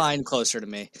pull a spine closer to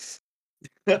me.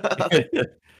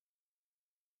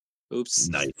 Oops.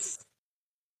 Nice.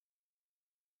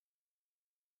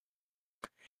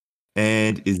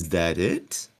 And is that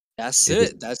it? That's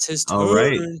Is it. That's his turn. All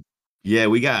right. Yeah,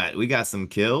 we got some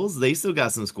kills. They still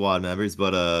got some squad members,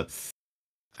 but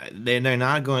they're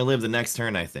not going to live the next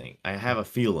turn, I think. I have a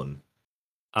feeling.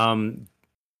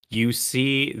 You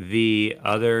see the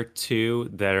other two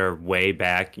that are way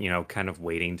back, kind of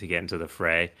waiting to get into the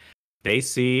fray. They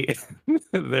see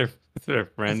their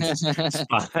friend's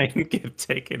spine get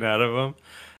taken out of them,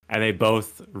 and they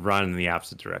both run in the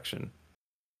opposite direction.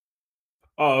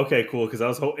 Oh, okay, cool. Because I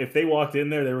was if they walked in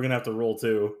there, they were gonna have to roll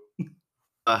too.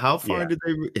 How far did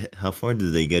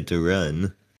they get to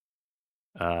run?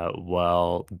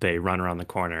 Well, they run around the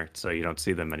corner, so you don't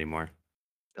see them anymore.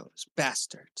 Those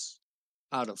bastards.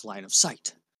 Out of line of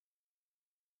sight.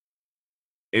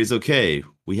 It's okay.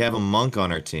 We have a monk on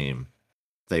our team.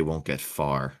 They won't get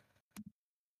far.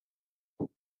 All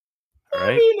I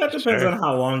right, mean, that depends sure. on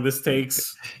how long this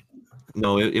takes.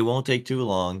 No, it won't take too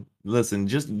long. Listen,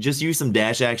 just use some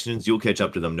dash actions. You'll catch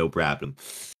up to them, no problem.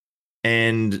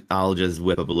 And I'll just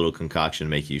whip up a little concoction,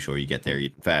 make you sure you get there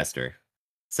faster.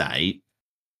 Sight.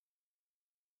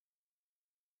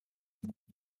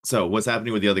 So, what's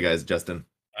happening with the other guys, Justin?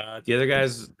 The other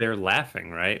guys, they're laughing,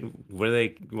 right?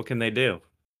 What can they do?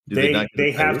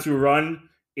 They have to run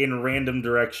in random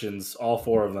directions, all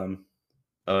 4 of them.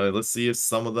 Let's see if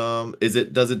some of them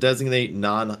does it designate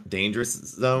non-dangerous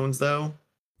zones though?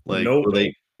 Like Nope. will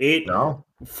they No.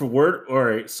 For word, all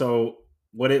right. So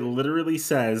what it literally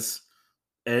says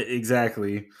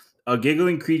exactly: a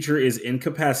giggling creature is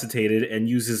incapacitated and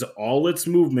uses all its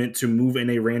movement to move in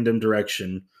a random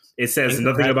direction. It says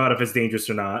nothing about if it's dangerous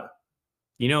or not.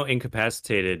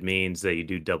 Incapacitated means that you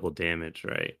do double damage,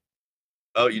 right?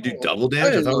 Oh, you do double I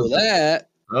damage? didn't know that.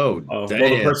 Oh, damn.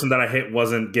 Well, the person that I hit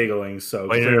wasn't giggling, so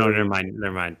Wait, clearly... no,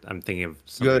 never mind. I'm thinking of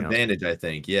something Good else. advantage, I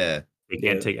think. Yeah. They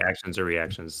can't take actions or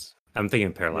reactions. I'm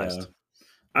thinking paralyzed. Yeah.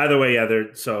 Either way,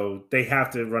 they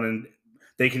have to run in.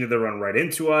 They can either run right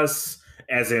into us,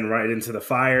 as in right into the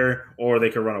fire, or they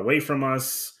could run away from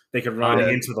us. They could run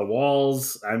into the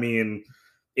walls. I mean,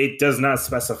 it does not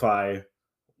specify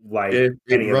like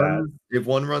any of that. If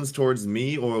one runs towards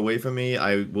me or away from me,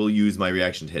 I will use my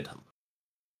reaction to hit him.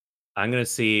 I'm gonna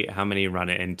see how many run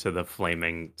into the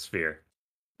flaming sphere.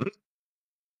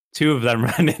 2 of them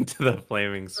run into the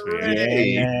flaming sphere.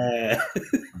 Yeah.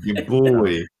 Good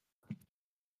boy.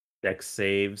 Dex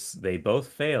saves. They both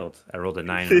failed. I rolled a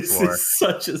 9 and a 4. This is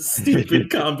such a stupid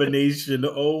combination.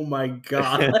 Oh my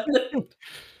god.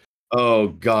 Oh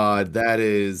god, that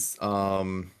is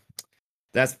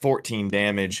that's 14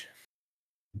 damage.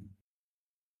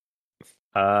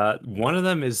 One of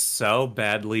them is so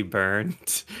badly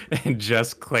burned and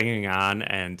just clinging on,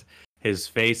 and his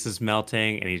face is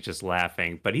melting, and he's just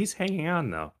laughing. But he's hanging on,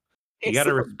 though. You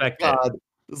gotta respect it.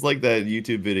 It's like that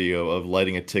YouTube video of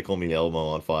lighting a Tickle Me Elmo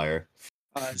on fire.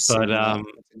 I've seen that.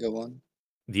 That's a good one.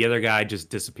 The other guy just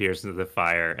disappears into the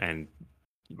fire and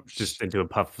just into a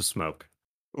puff of smoke.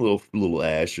 A little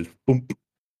ash, just boom.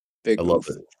 Big I love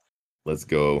it. Let's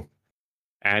go.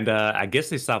 And I guess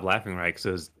they stopped laughing, right? Because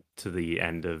it was to the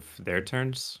end of their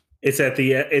turns. It's at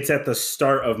the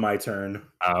start of my turn.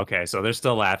 Oh, okay, so they're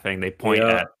still laughing. They point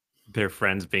at their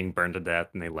friends being burned to death,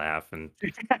 and they laugh and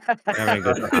having a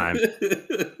good time.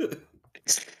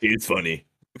 It's funny.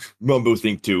 Mumbo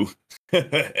think too. All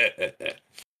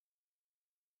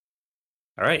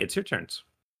right, it's your turns.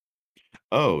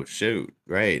 Oh shoot!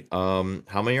 Right. How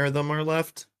many of them are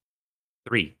left?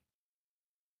 3.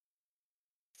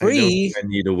 3. I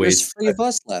need to There's waste. 3 of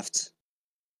us left.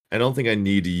 I don't think I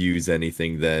need to use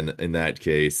anything then in that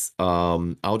case.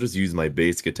 I'll just use my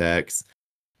basic attacks.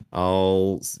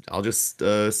 I'll just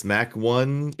smack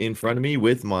one in front of me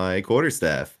with my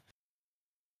quarterstaff.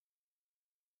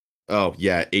 Oh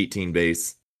yeah, 18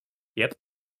 base. Yep.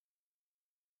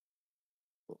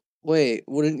 Wait,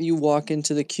 wouldn't you walk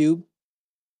into the cube?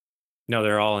 No,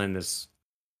 they're all in this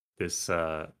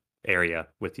area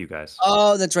with you guys.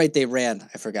 Oh, that's right. They ran.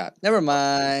 I forgot. Never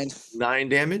mind. 9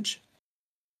 damage.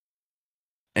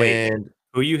 Wait. And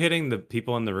Who are you hitting? The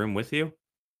people in the room with you?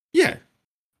 yeah,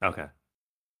 Okay.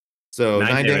 so 9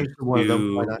 9 damage to one of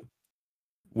them. Why to not?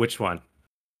 which one?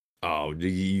 Oh,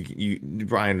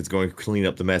 Brian is going to clean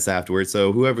up the mess afterwards.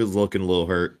 So whoever's looking a little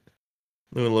hurt,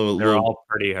 They're all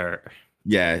pretty hurt.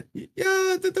 yeah,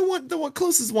 yeah, the one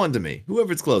closest one to me,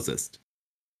 whoever's closest.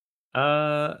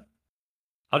 I'll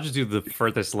just do the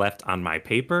furthest left on my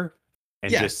paper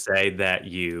and Yeah. just say that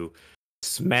you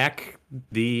smack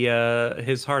the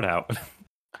his heart out.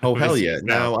 Oh hell His yeah! cheeks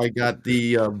Now out. I got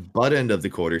the butt end of the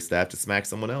quarterstaff to smack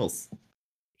someone else.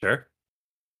 Sure.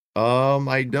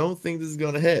 I don't think this is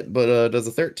gonna hit, but does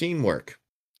a 13 work?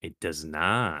 It does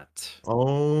not.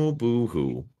 Oh boo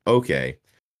hoo. Okay,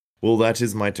 well that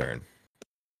is my turn.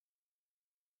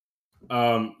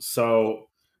 So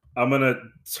I'm gonna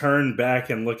turn back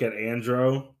and look at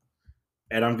Andro,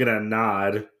 and I'm gonna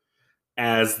nod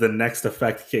as the next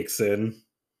effect kicks in.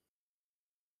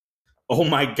 Oh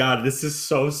my god, this is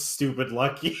so stupid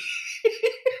lucky.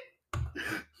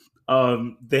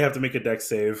 They have to make a dex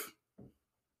save.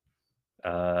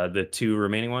 The two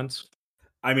remaining ones.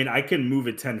 I mean, I can move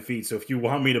it 10 feet, so if you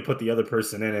want me to put the other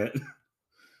person in it.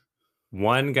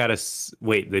 One got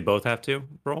wait. They both have to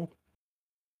roll.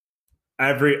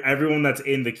 Everyone that's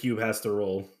in the cube has to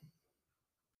roll.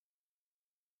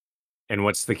 And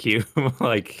what's the cube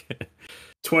like?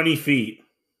 20 feet.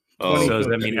 Oh, So does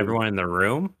that mean cube. everyone in the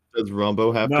room? Does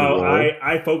Rumbo have to No, roll?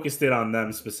 I focused it on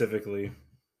them specifically.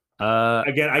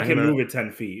 Again, I can move it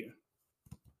 10 feet.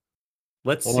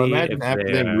 Let's Well, see imagine if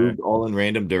after they moved all in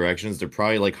random directions, they're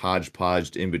probably like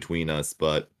hodgepodged in between us,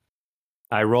 but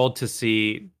I rolled to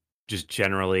see just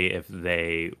generally if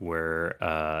they were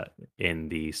in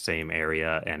the same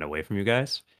area and away from you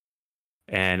guys.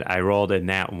 And I rolled a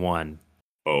nat 1.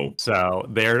 oh. So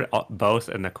they're both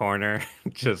in the corner,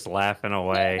 just laughing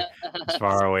away as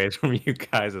far away from you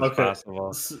guys as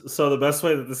possible. So the best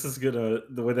way that this is the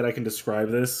way that I can describe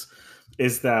this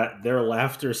is that their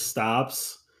laughter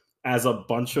stops as a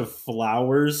bunch of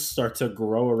flowers start to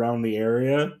grow around the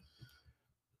area.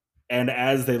 And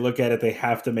as they look at it, they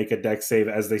have to make a dex save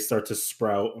as they start to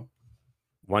sprout.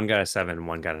 One got a 7,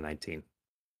 one got a 19.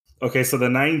 Okay, so the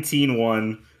 19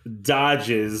 one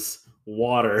dodges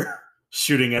water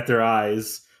shooting at their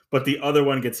eyes, but the other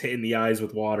one gets hit in the eyes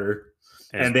with water,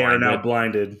 and they are now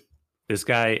blinded. This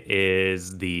guy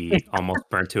is the almost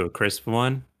burnt to a crisp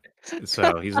one,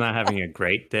 so he's not having a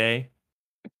great day.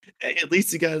 Hey, at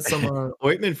least you got some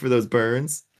ointment for those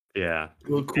burns. Yeah. A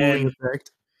little cooling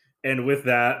effect. And with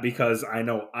that, because I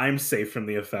know I'm safe from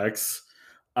the effects,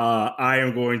 I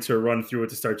am going to run through it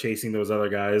to start chasing those other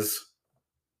guys.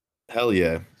 Hell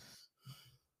yeah.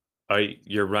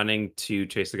 You're running to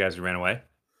chase the guys who ran away?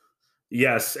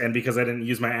 Yes, and because I didn't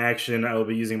use my action, I will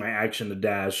be using my action to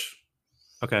dash.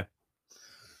 Okay.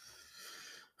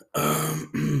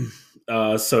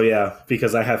 So yeah,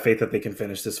 because I have faith that they can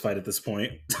finish this fight at this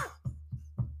point.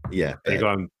 Yeah. Are you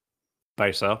going by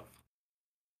yourself?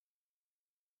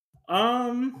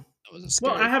 Well,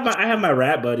 I have my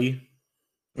rat buddy.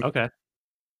 Okay.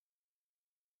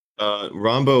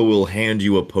 Rumbo will hand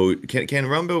you a potion. Can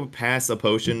Rumbo pass a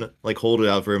potion? Like hold it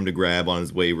out for him to grab on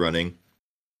his way running?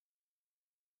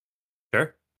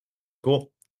 Sure. Cool.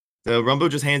 Rumbo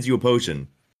just hands you a potion.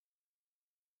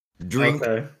 Drink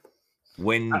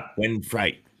when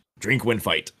fight. Drink when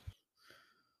fight.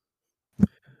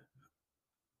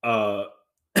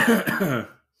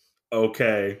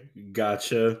 Okay,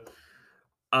 gotcha.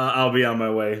 I'll be on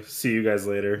my way. See you guys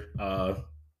later.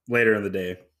 Later in the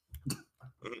day.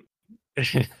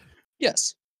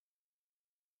 Yes.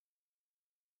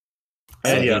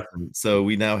 And yeah. So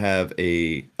we now have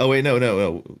a. Oh wait,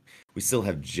 no. We still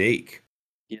have Jake.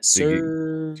 Yes,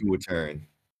 sir. To a turn.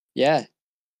 Yeah.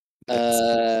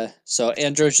 So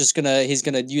Andrew's just he's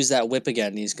gonna use that whip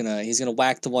again. He's gonna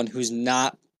whack the one who's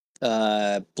not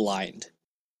blind.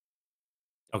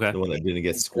 Okay. The one that didn't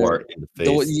get squart in the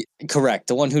face. Correct.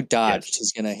 The one who dodged.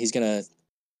 Yes. He's gonna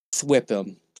whip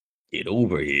him. Get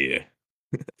over here.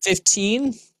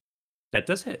 15. That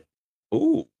does hit.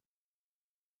 Ooh.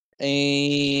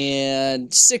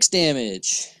 And 6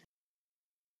 damage.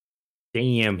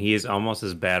 Damn, he is almost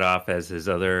as bad off as his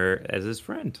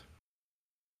friend.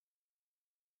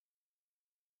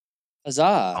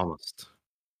 Huzzah! Almost.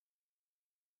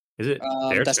 Is it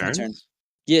their That's my turn. turns?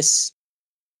 Yes.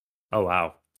 Oh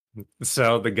wow.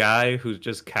 So the guy who's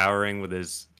just cowering with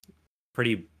his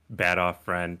pretty bad off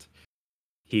friend,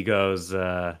 he goes,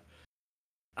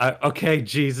 okay,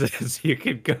 Jesus, you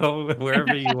can go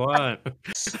wherever you want.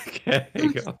 Okay,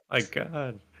 oh my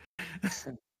God.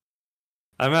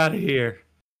 I'm out of here.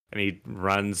 And he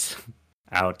runs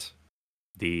out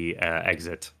the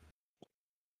exit.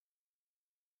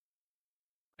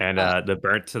 And the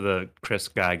burnt to the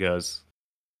crisp guy goes,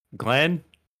 Glenn,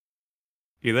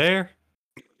 you there?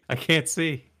 I can't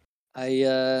see.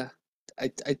 I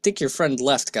think your friend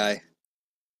left, guy.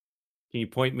 Can you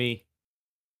point me?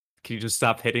 Can you just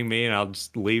stop hitting me and I'll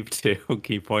just leave too?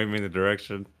 Can you point me in the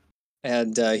direction?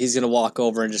 And he's gonna walk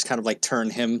over and just kind of like turn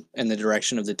him in the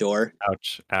direction of the door.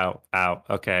 Ouch. Ow. Ow.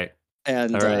 Okay.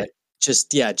 And All right.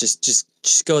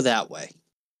 just go that way.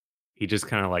 He just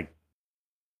kind of like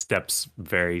steps,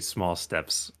 very small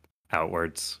steps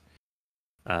outwards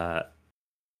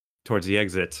towards the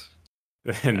exit.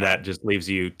 And that just leaves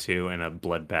you two in a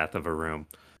bloodbath of a room.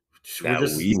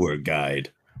 We were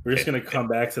guide. We're just gonna come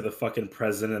back to the fucking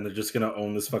president, and they're just gonna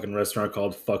own this fucking restaurant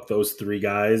called "Fuck Those Three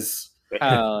Guys."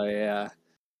 Oh yeah.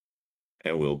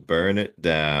 And we'll burn it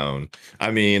down.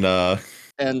 I mean, And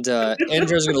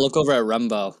Andrew's gonna look over at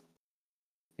Rumbo,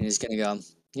 and he's gonna go,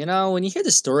 when you hear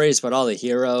the stories about all the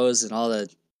heroes and all the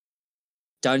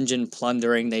dungeon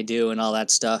plundering they do and all that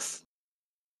stuff,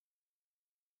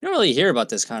 you don't really hear about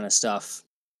this kind of stuff.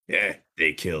 yeah,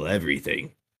 they kill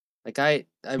everything. Like I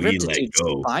We ripped a let dude's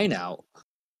go. spine out.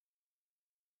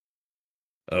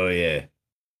 Oh yeah.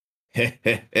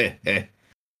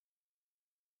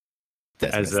 That's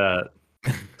As messed up.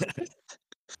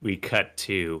 we cut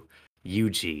to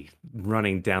Yuji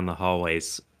running down the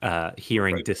hallways,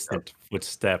 hearing Right. distant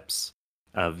footsteps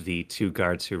of the two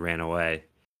guards who ran away.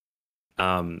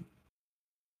 And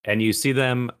you see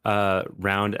them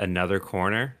round another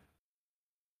corner.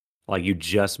 Like you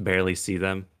just barely see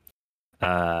them.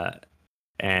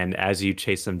 And as you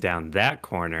chase them down that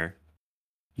corner,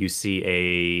 you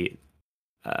see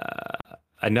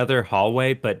another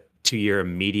hallway, but to your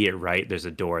immediate right, there's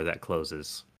a door that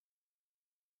closes.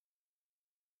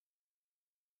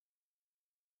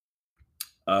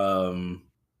 Are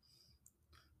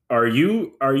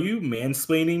you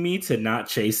mansplaining me to not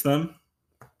chase them?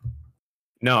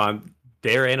 No,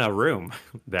 they're in a room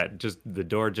that just the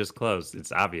door just closed.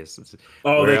 It's obvious.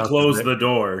 Oh, where they else is closed it? the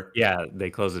door. Yeah, they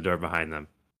closed the door behind them.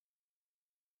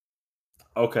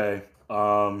 Okay.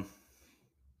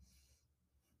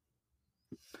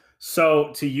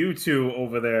 So to you two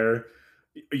over there,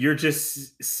 you're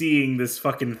just seeing this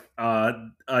fucking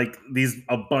like these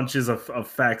bunches of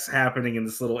facts happening in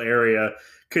this little area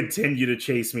continue to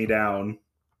chase me down.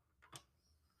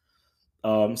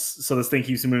 So this thing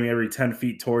keeps moving every 10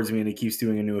 feet towards me, and it keeps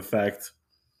doing a new effect.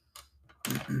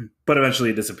 But eventually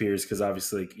it disappears because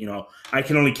obviously, I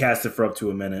can only cast it for up to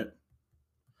a minute.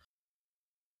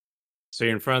 So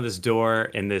you're in front of this door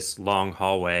in this long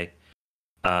hallway.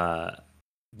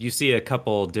 You see a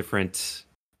couple different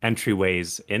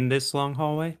entryways in this long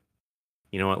hallway.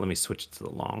 You know what? Let me switch to the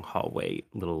long hallway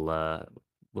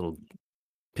little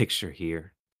picture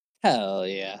here. Hell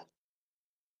yeah.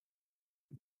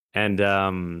 And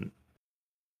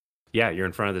yeah, you're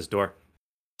in front of this door,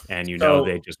 and you know So-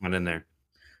 they just went in there.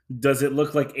 Does it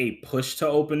look like a push to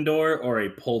open door or a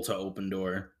pull to open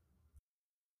door?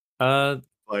 Find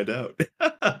out.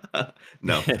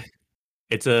 No.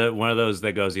 It's one of those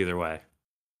that goes either way.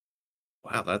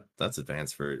 Wow, that's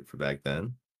advanced for back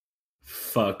then.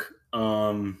 Fuck.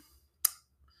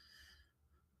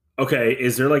 Okay,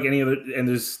 is there like any other, and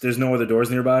there's no other doors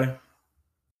nearby?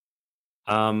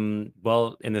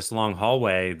 Well, in this long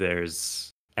hallway,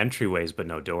 there's entryways but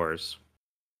no doors.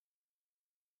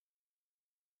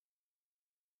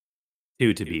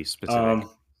 Two to be specific.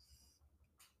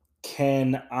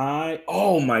 Can I?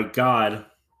 Oh my god.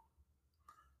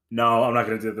 No, I'm not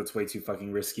gonna do that. That's way too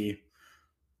fucking risky.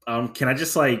 Can I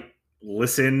just like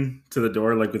listen to the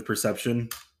door like with perception?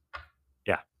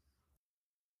 Yeah.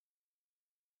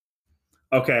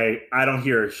 Okay, I don't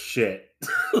hear shit.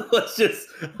 let's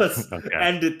Okay.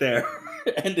 end it there.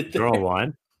 End it there. Roll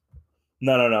one.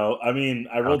 No. I mean,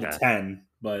 I rolled Okay. a 10,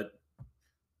 but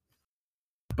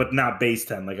not base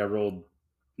 10. Like I rolled,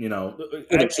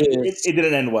 it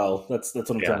didn't end well. That's what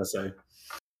I'm Yeah. trying to say.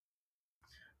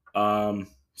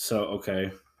 So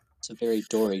okay. It's a very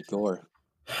doory door.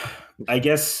 I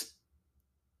guess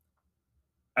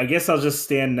I'll just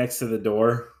stand next to the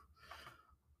door.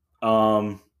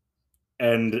 And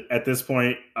at this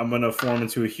point, I'm gonna form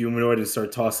into a humanoid and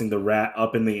start tossing the rat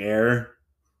up in the air.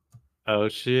 Oh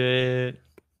shit.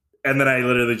 And then I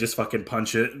literally just fucking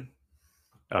punch it.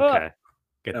 Okay.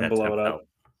 Get And that blow temp it up. help.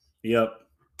 Yep.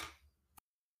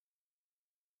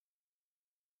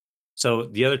 So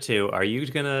the other two, are you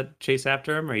gonna chase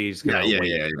after him, or are you just gonna wait?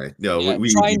 Yeah. No, Yeah,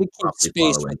 we trying to keep probably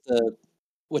space following.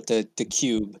 with the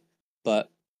cube,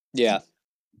 but yeah.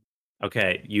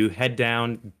 Okay, you head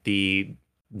down the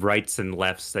rights and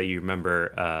lefts that you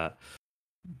remember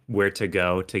where to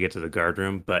go to get to the guard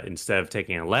room, but instead of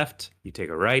taking a left, you take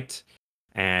a right,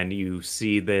 and you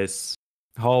see this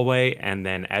hallway, and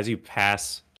then as you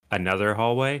pass another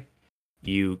hallway,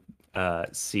 you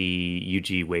see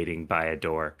Yuji waiting by a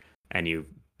door, and you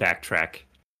backtrack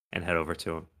and head over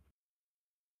to him.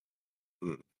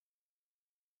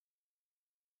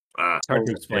 It's hard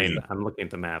to explain. I'm looking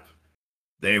at the map.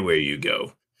 There where you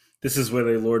go. This is where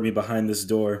they lured me behind this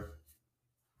door.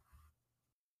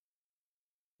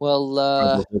 Well,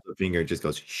 Rumble holds a finger and just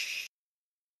goes shh.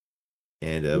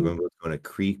 And Rumble's going to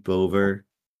creep over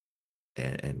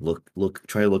and look,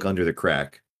 try to look under the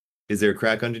crack. Is there a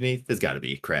crack underneath? There's got to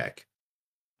be a crack.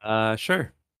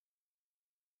 Sure.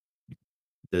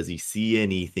 Does he see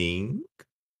anything?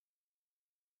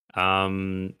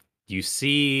 You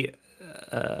see,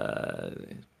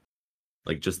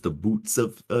 Like just the boots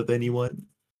of anyone?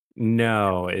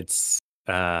 no, it's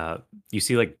you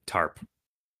see like tarp.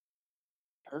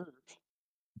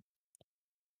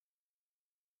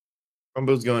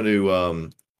 Rumble's going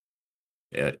to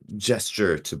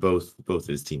gesture to both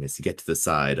his teammates to get to the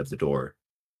side of the door.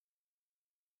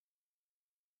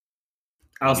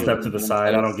 I'll Yeah. step to the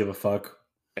side. I don't give a fuck.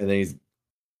 And then he's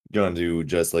going to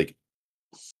just like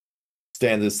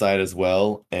stand to the side as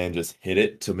well and just hit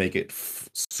it to make it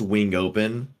swing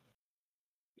open.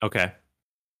 Okay.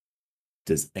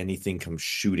 Does anything come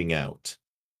shooting out?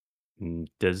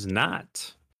 Does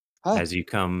not. Huh. As you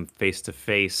come face to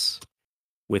face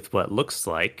with what looks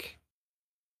like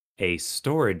a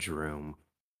storage room.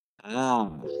 Ah,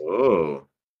 Oh. you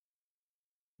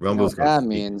know Rumble's what that going to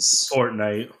means.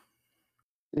 Fortnite.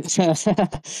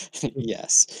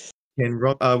 Yes. And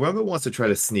Rumble wants to try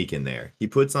to sneak in there. He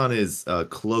puts on his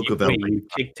cloak of Wait, you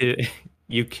kicked it.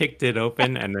 You kicked it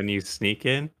open and then you sneak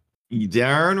in. You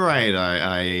darn right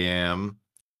I am.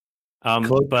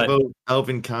 Cloak But of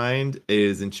Elvenkind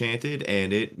is enchanted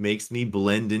and it makes me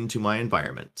blend into my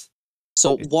environment.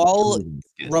 So It's while amazing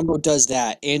skin. Rumbo does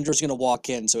that, Andrew's gonna walk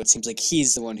in, so it seems like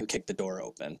he's the one who kicked the door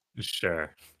open.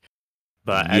 sure.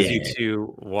 But as you Yeah.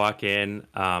 two walk in,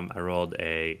 I rolled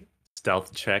a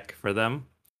stealth check for them,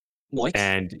 Moink.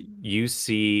 and you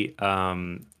see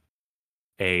a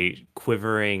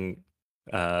quivering,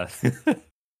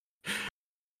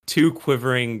 two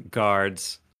quivering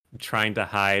guards trying to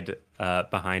hide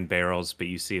behind barrels, but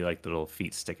you see like the little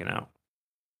feet sticking out.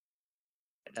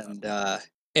 And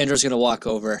Andrew's gonna walk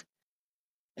over,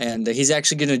 and he's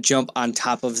actually gonna jump on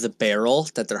top of the barrel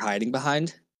that they're hiding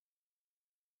behind,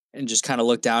 and just kind of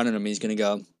look down at him. He's gonna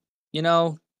go, you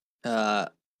know,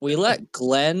 we let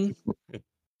Glenn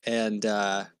and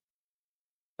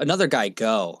another guy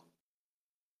go.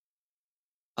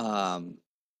 I don't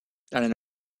know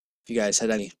if you guys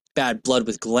had any bad blood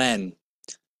with Glenn,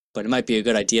 but it might be a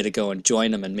good idea to go and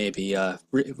join him and maybe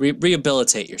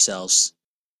rehabilitate yourselves.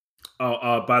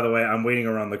 Oh, by the way, I'm waiting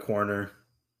around the corner.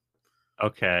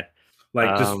 Okay.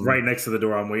 Like just right next to the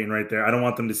door. I'm waiting right there. I don't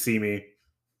want them to see me.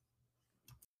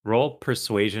 Roll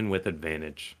persuasion with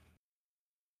advantage.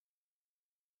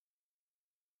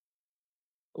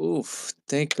 Oof!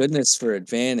 Thank goodness for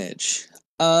advantage.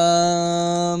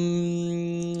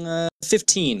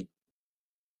 15.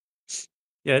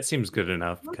 Yeah, it seems good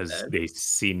enough because they've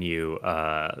seen you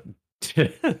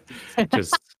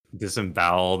just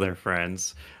disembowel their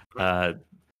friends. One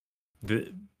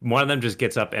of them just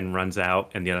gets up and runs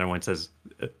out, and the other one says,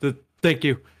 "Thank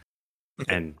you,"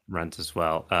 and runs as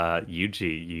well.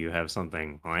 Yuji, you have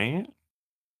something planned?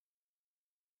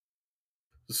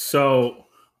 So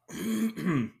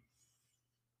I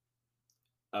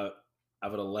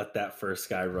would have let that first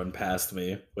guy run past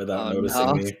me without noticing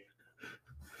no. me.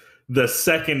 The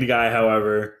second guy,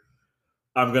 however,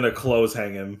 I'm gonna close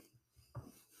hang him.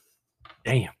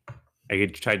 Damn. I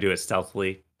could try to do it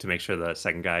stealthily to make sure the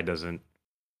second guy doesn't.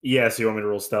 Yeah, so you want me to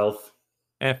roll stealth?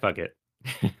 Fuck it.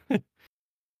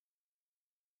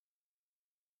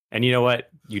 And you know what?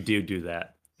 You do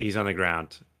that. He's on the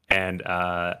ground. And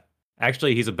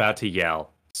actually, he's about to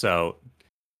yell. So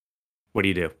what do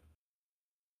you do?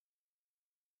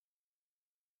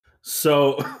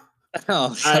 So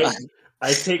Oh, God.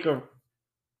 I take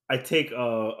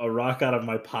a rock out of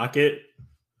my pocket.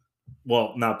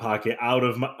 Well, not pocket, out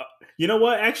of my. You know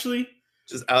what? Actually,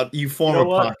 Just out. You form You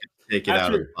know a what? pocket take it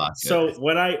out of the pocket. So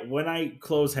when I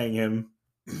close hang him,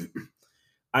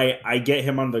 I get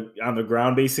him on the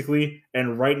ground basically,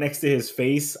 and right next to his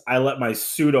face, I let my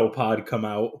pseudopod come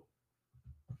out.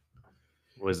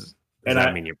 Does And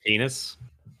that mean your penis?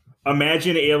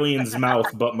 Imagine Alien's mouth,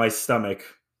 but my stomach.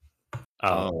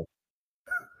 Oh.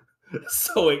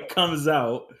 So it comes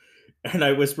out, and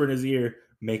I whisper in his ear,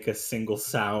 "Make a single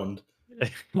sound,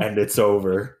 and it's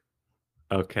over."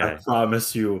 Okay. I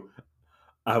promise you,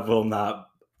 I will not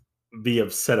be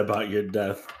upset about your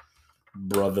death,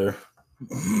 brother.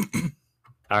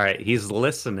 All right, he's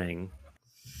listening,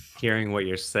 hearing what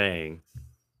you're saying.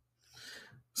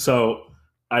 So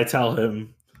I tell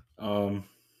him,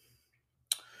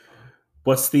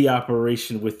 what's the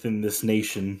operation within this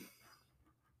nation?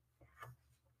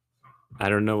 I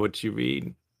don't know what you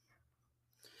mean.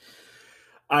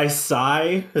 I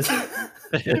sigh,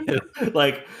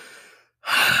 like,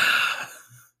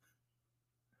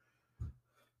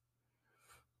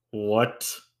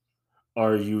 what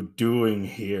are you doing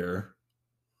here?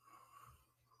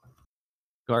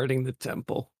 Guarding the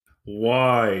temple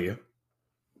Why?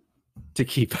 to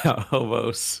keep out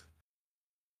hobos.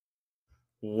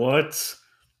 What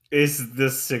is the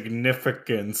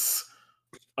significance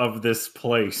of this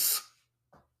place?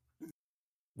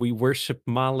 We worship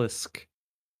mollusk.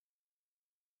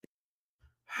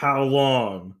 How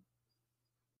long?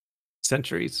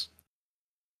 Centuries.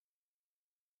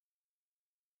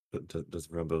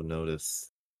 Does Rumbo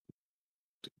notice?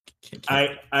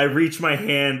 I reach my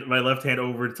left hand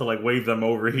over to like wave them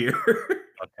over here.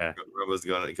 Okay. Rumbo's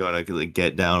gonna like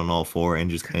get down on all four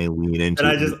and just kind of lean into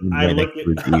And it. I right look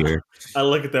next to his ear. I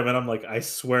look at them and I'm like, I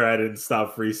swear I didn't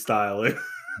stop freestyling.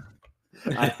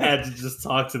 I had to just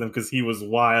talk to them because he was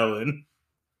wilding.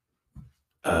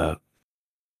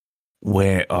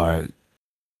 Where are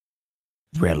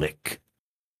Relic?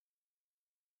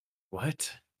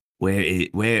 What?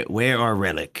 Where are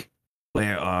Relic?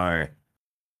 Where are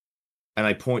And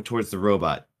I point towards the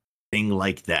robot. thing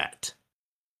like that?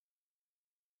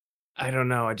 I don't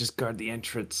know. I just guard the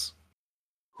entrance.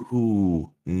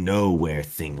 Who know where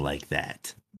thing like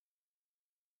that?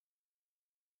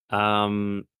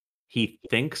 He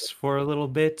thinks for a little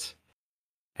bit,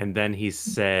 and then he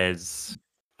says,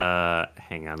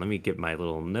 hang on, let me get my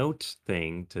little note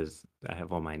thing I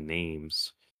have all my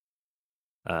names.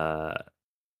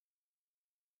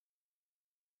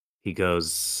 He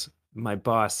goes, my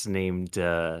boss named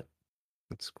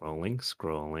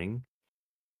scrolling.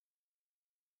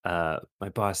 My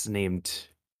boss named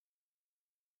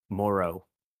Moro.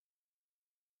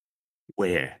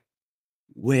 Where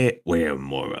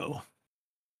Moro?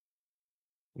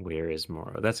 Where is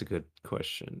Moro? That's a good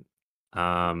question.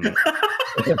 Oh,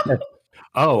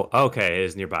 okay, it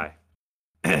is nearby.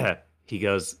 He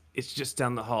goes, it's just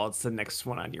down the hall. It's the next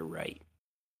one on your right.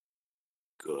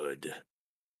 Good.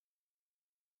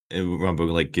 And Rumbo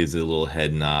like gives it a little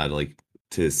head nod, like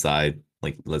to his side,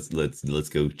 like let's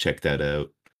go check that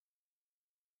out.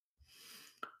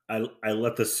 I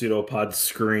let the pseudopod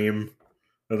scream,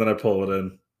 and then I pull it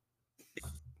in.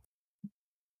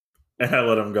 And I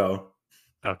let him go.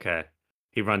 Okay.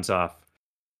 He runs off.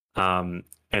 And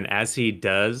as he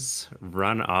does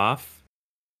run off,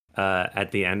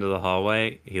 at the end of the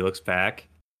hallway, he looks back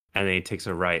and then he takes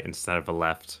a right instead of a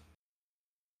left.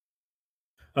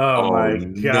 Oh my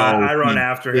god! I run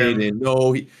after him.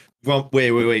 No, wait.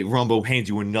 Rumbo hands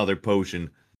you another potion.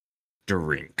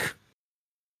 Drink.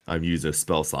 I've used a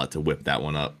spell slot to whip that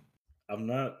one up. I'm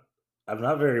not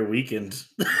very weakened.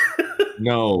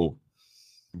 No.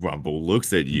 Rumbo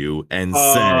looks at you and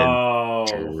Oh.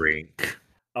 says, drink.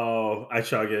 Oh, I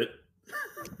chug it.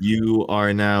 You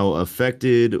are now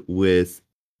affected with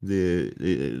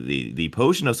the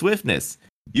potion of swiftness.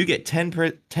 You get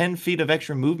 10 feet of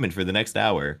extra movement for the next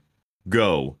hour.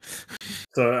 Go.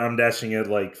 So I'm dashing at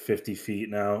like 50 feet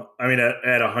now. I mean,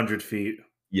 at 100 feet.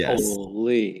 Yes.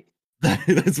 Holy.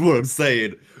 That's what I'm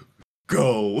saying.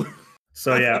 Go.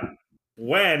 So yeah,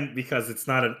 because it's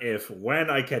not an if, when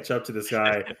I catch up to this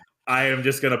guy, I am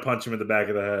just going to punch him in the back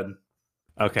of the head.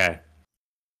 Okay.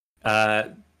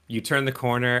 You turn the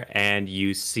corner and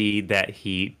you see that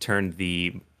he turned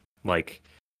the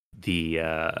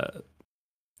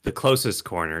closest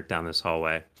corner down this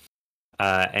hallway.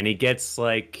 And he gets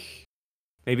like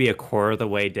maybe a quarter of the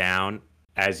way down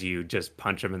as you just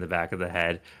punch him in the back of the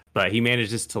head. But he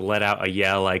manages to let out a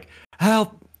yell like,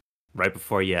 help, right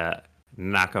before you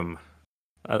knock him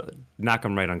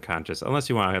right unconscious. Unless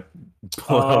you want to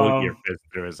blow your fist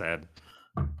through his head.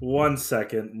 1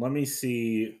 second. Let me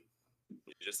see.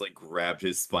 You just like grabbed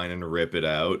his spine and rip it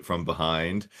out from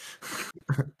behind.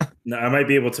 No, I might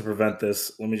be able to prevent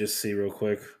this. Let me just see real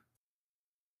quick.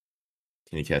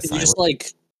 Can you cast Can you silence? just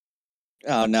like?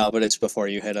 Oh no, but it's before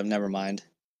you hit him. Never mind. I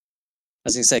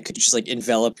was gonna say, could you just like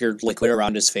envelop your liquid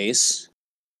around his face?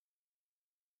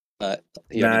 But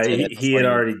he already Nah, did it he before had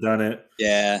you. already done it.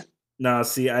 Yeah. No,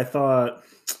 see, I thought,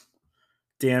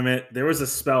 damn it, there was a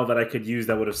spell that I could use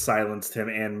that would have silenced him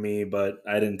and me, but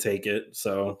I didn't take it.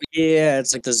 So Yeah,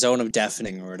 it's like the zone of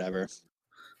deafening or whatever.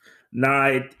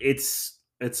 nah, it's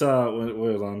hold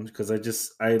on, because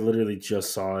I literally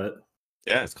just saw it.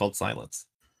 Yeah, it's called silence.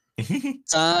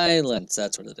 Silence.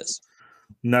 That's what it is.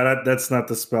 No, that's not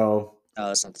the spell. Oh,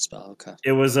 that's not the spell. Okay.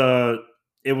 It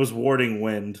was warding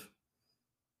wind,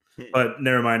 but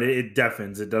never mind. It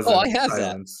deafens. It doesn't Oh, I have that.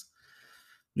 silence.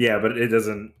 Yeah, but it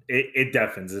doesn't. It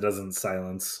deafens. It doesn't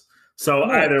silence. So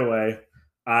Nice. either way,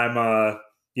 I'm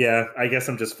yeah. I guess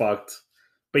I'm just fucked.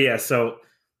 But yeah, so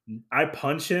I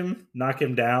punch him, knock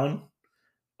him down,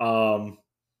 and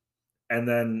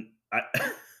then I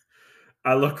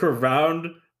I look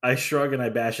around, I shrug, and I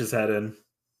bash his head in.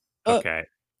 Okay.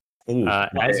 Ooh,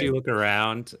 As you look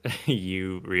around,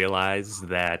 you realize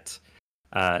that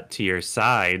to your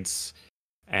sides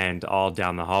and all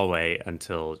down the hallway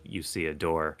until you see a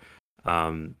door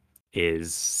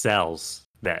is cells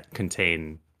that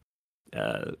contain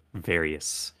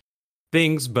various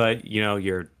things, but you know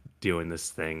you're doing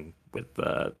this thing with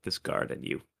this guard and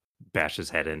you bash his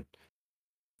head in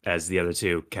as the other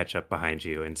two catch up behind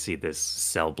you and see this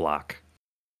cell block.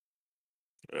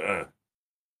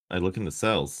 I look in the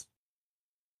cells.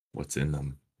 What's in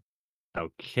them?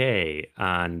 Okay,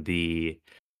 on the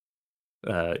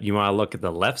you want to look at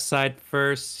the left side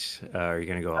first? Are you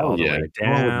gonna go all the way Come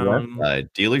on with the left down?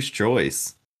 side. Dealer's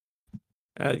choice.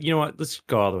 You know what? Let's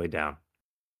go all the way down.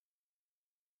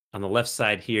 On the left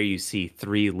side here, you see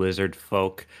three lizard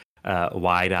folk,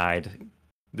 wide-eyed.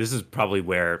 This is probably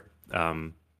where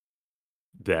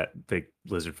that the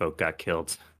lizard folk got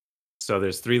killed. So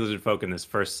there's three lizard folk in this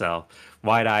first cell,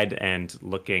 wide-eyed and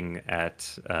looking at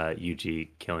Yuji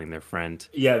killing their friend.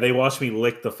 Yeah, they watch me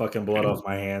lick the fucking blood off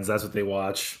my hands. That's what they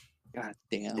watch. God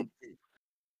damn.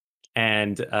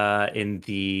 And in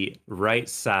the right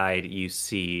side, you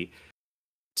see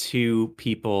two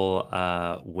people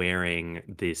wearing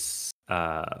this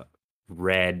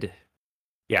red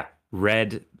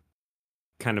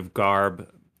kind of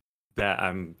garb that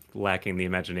I'm lacking the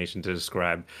imagination to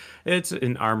describe. It's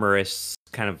an armorous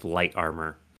kind of light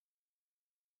armor.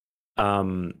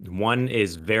 One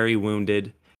is very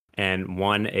wounded and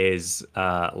one is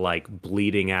like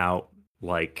bleeding out,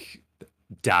 like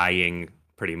dying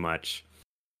pretty much.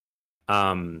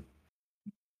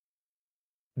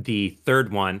 The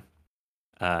third one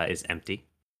is empty.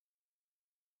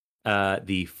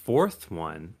 The fourth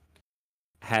one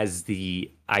has the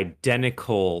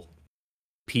identical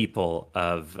people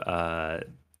of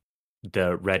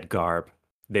the red garb.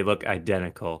 They look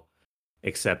identical,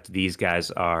 except these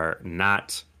guys are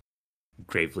not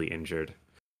gravely injured.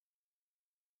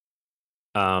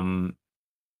 In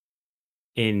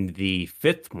the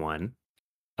fifth one,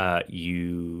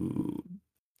 you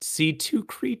see two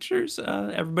creatures.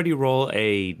 Everybody roll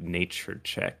a nature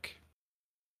check.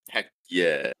 Heck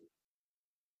yeah.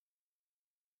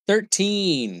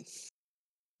 13.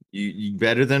 You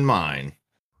better than mine.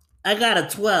 I got a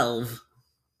 12.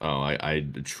 Oh, I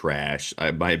trash.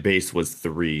 My base was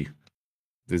 3.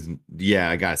 Yeah,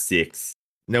 I got 6.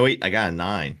 No, wait, I got a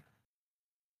 9.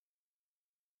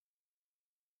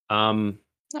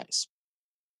 Nice.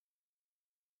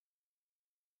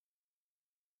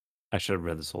 I should have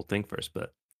read this whole thing first,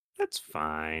 but that's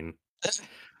fine.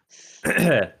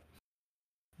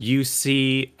 You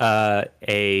see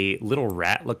a little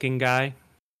rat-looking guy,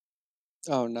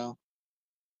 Oh no.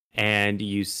 and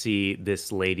you see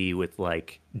this lady with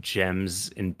like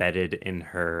gems embedded in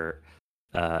her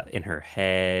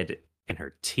head, in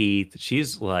her teeth.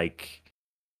 She's like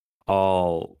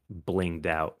all blinged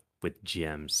out with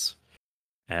gems,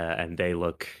 and they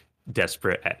look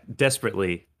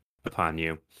desperately upon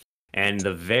you. And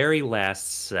the very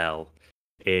last cell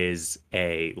is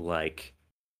a like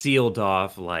sealed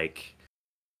off, like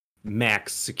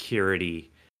max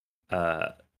security,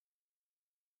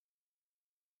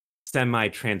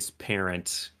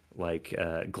 semi-transparent, like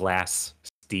glass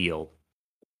steel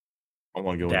I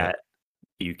want to go in there. that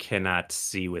you cannot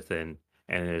see within,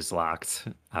 and it is locked,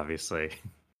 obviously.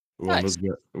 Rumbo's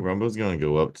gonna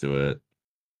go up to it.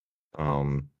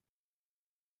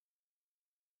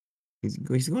 He's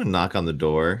going to knock on the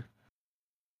door.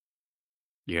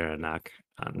 You're gonna knock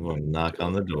on. I'm going to knock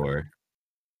on the door.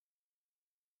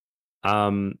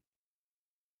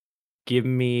 Give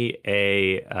me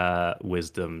a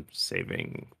wisdom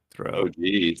saving throw. Oh,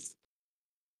 geez.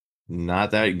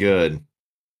 Not that good.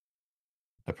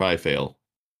 I probably fail.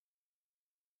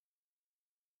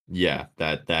 Yeah,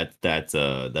 that's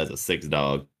a 6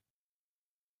 dog.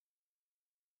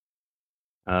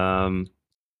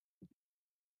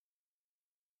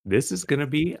 This is gonna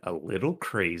be a little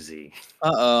crazy.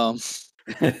 Uh-oh.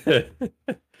 Don't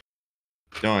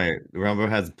worry, Rumbo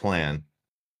has a plan.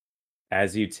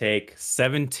 As you take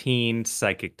 17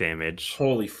 psychic damage,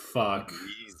 Holy fuck.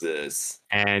 Jesus.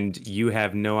 and you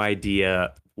have no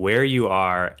idea where you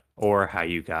are or how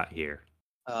you got here.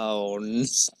 Oh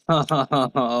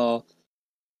no.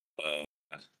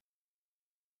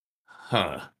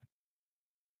 Huh.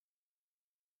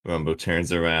 Rumbo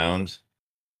turns around.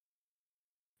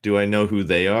 Do I know who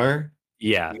they are?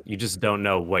 Yeah, you just don't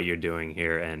know what you're doing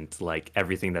here and like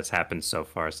everything that's happened so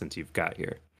far since you've got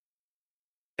here.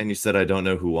 And you said I don't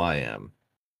know who I am.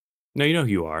 No, you know who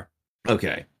you are.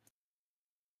 Okay.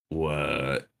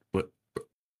 What?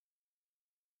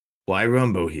 Why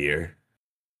Rumbo here?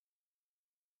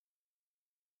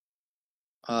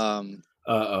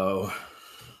 Uh-oh.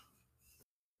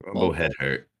 Rumbo Well- head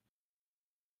hurt.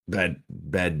 Bad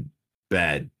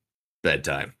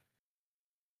time.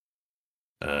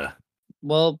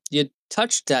 Well, you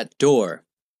touched that door.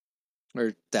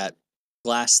 Or that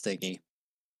glass thingy.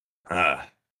 Ah,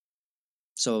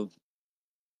 So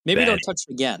maybe Bad. don't touch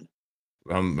it again.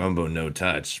 Rumbo no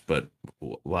touch, but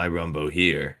why Rumbo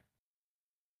here?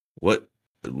 What?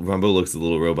 Rumbo looks a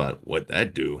little robot. What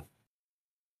that do?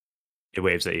 It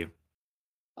waves at you.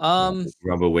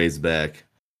 Rumbo waves back.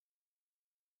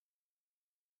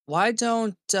 Why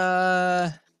don't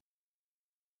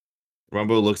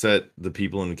Rumbo looks at the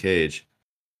people in the cage.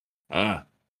 Ah,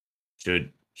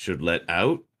 should let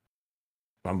out.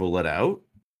 Rumbo let out.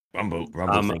 Rumbo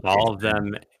thinks all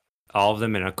of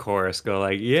them in a chorus go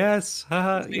like, yes,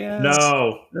 haha, yes.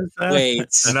 No. wait.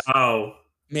 No.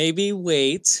 Maybe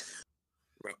wait.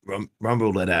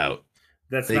 Rumbo let out.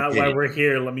 That's They not why did. we're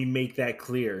here. Let me make that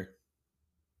clear.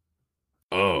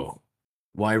 Oh,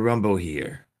 why Rumbo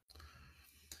here?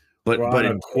 We're on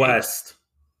a quest.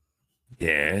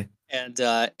 Yeah. And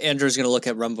Andrew's gonna look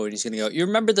at Rumbo and he's gonna go, you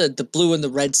remember the blue and the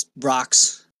red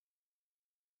rocks?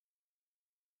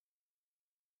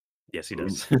 Yes, he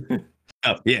does.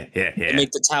 Oh, yeah. That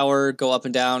make the tower go up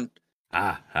and down? We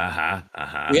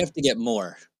have to get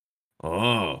more.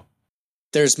 Oh.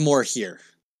 There's more here.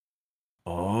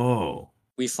 Oh.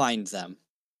 We find them.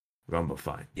 Rumbo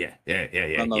fine. Yeah.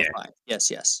 Rumbo find.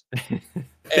 Yes. Thank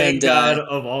And, God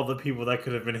of all the people that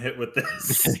could have been hit with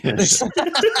this. What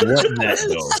that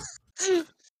though?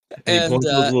 And he points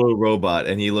to the little robot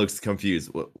and he looks confused.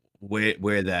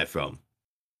 Where that from?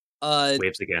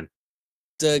 Waves again.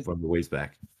 From the waist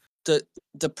back.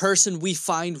 The person we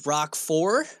find rock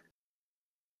for,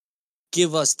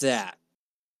 give us that.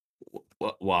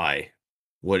 Why?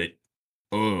 What it?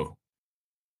 Oh.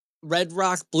 Red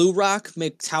rock, blue rock,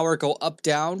 make tower go up,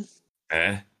 down.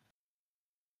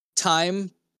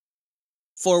 Time,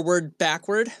 forward,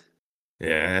 backward.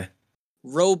 Yeah.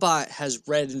 Robot has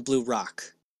red and blue rock.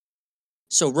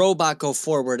 So robot go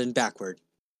forward and backward.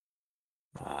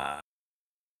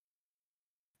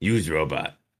 Use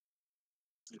robot.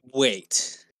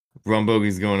 Wait.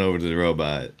 Rumbo's going over to the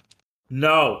robot.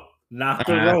 No, not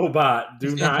the robot.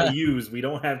 Do not use. We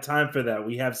don't have time for that.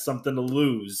 We have something to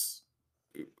lose.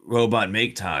 Robot,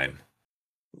 make time.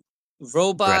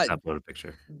 Robot Upload a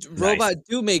picture. Robot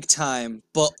do make time,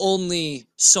 but only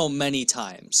so many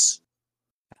times.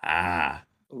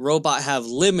 Robot have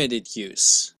limited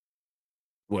use.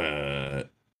 Well,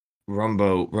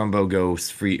 Rumbo goes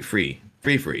free.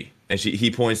 And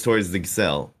he points towards the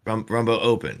cell. Rumbo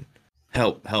open.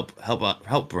 Help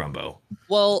Rumbo.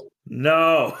 Well,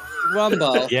 no.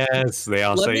 Rumbo. Yes, they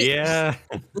all say yeah.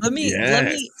 Let me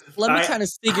kind of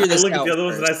figure this out. I look at the other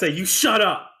ones and I say, "You shut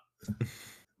up."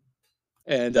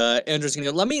 And Andrew's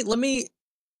gonna go, let me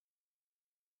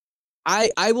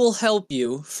I will help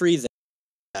you free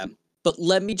them, but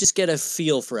let me just get a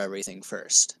feel for everything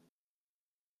first.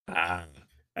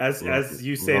 As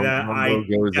you say that, Rumbo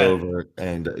goes over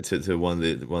and to one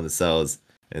of the cells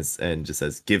and just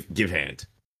says, "Give hand."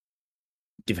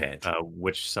 Give hand.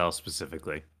 Which cell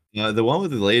specifically? The one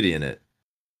with the lady in it.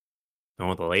 The one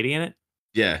with the lady in it?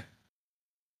 Yeah.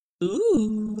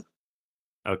 Ooh.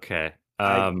 Okay.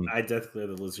 I death clear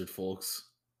the lizard folks.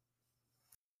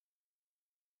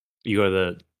 You go to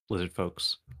the lizard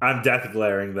folks. I'm death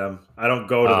glaring them. I don't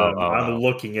go to them. I'm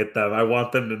looking at them. I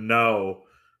want them to know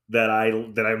that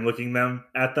I'm looking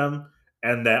at them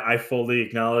and that I fully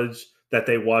acknowledge that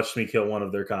they watched me kill one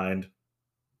of their kind.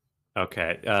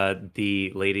 Okay.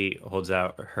 The lady holds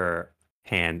out her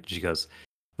hand. She goes,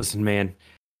 "Listen, man,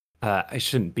 I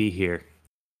shouldn't be here.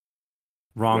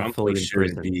 wrongfully Rumble shouldn't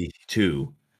imprisoned. be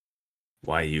too.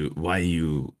 Why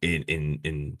you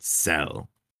in cell?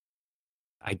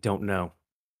 I don't know.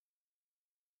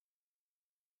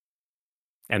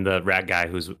 And the rat guy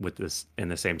who's with this in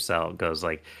the same cell goes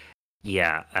like,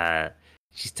 "Yeah,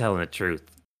 she's telling the truth.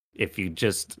 If you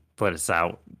just let us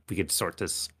out, we could sort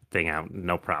this thing out,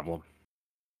 no problem."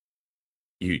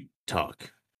 You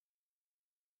talk.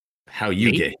 How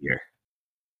you Me? get here?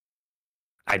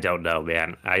 I don't know,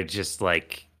 man. I just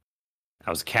like I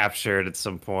was captured at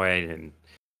some point, and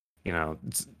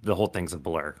the whole thing's a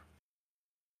blur.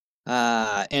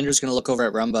 Andrew's gonna look over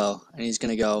at Rumbo and he's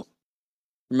gonna go,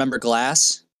 "Remember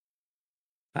glass?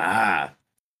 Ah,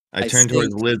 I I turn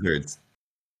towards think lizards.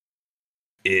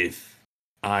 If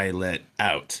I let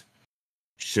out,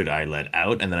 should I let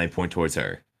out? And then I point towards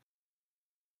her.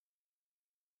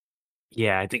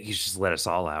 Yeah, I think you should just let us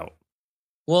all out,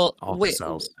 Well, all the wait.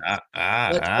 cells.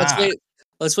 Let's wait.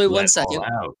 Let's wait one Let all second.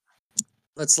 out.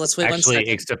 Let's wait one Actually, second.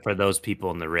 except for those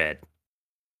people in the red.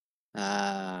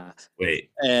 Ah, Wait,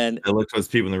 and I look towards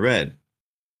people in the red.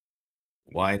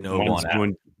 Why no One's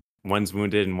one out? one's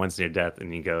wounded and one's near death,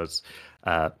 and he goes,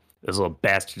 "Those little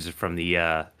bastards are from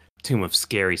the Tomb of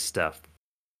Scary Stuff.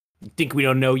 You think we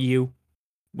don't know you?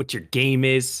 What your game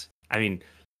is? I mean,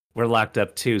 we're locked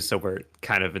up too, so we're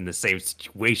kind of in the same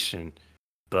situation,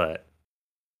 but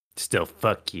still,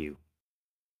 fuck you."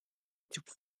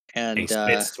 And he and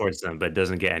spits towards them, but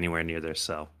doesn't get anywhere near their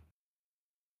cell.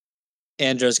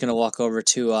 Andrew's gonna walk over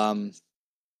to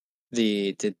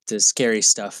the scary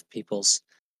stuff peoples,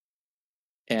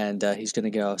 and he's gonna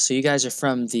go. So you guys are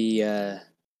from the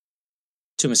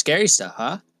Tomb of Scary Stuff,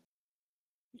 huh?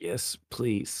 Yes,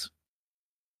 please.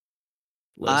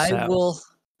 Let us I out. will.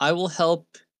 I will help.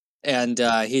 And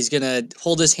he's gonna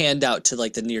hold his hand out to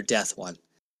like the near death one.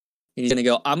 And he's gonna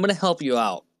go. I'm gonna help you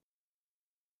out,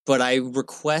 but I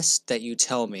request that you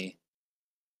tell me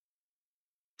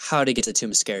how to get to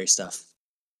Tomb of Scary Stuff.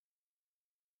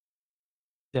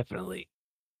 Definitely.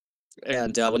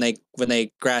 And when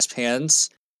they grasp hands,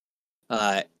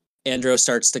 uh, Andro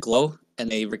starts to glow,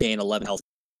 and they regain 11 health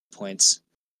points.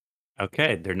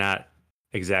 Okay, they're not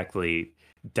exactly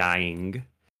dying,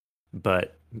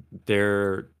 but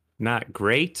they're not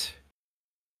great.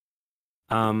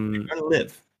 You're gonna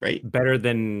live, right? Better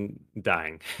than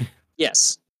dying.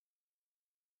 Yes.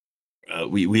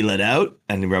 We let out,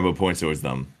 and the Rumble points towards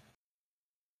them.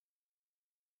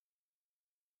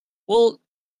 Well,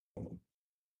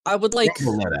 I would like.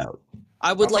 Rumble let out.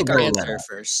 I would like our Rumble let answer out.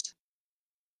 first.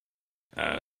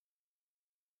 You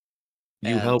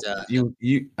And help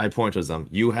you. I point towards them.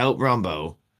 You help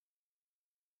Rumbo.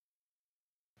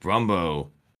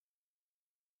 Rumbo,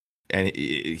 and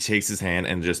he takes his hand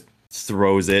and just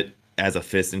throws it as a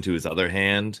fist into his other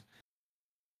hand.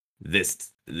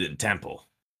 The temple,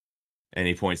 and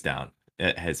he points down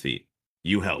at his feet.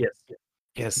 You help.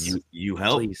 Yes. You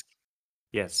help. Please.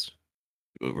 Yes.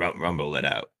 Rumbo let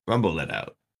out. Rumbo let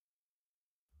out.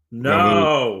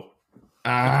 No.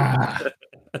 Ah.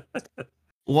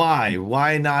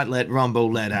 Why not let Rumbo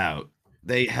let out?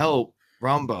 They help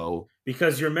Rumbo.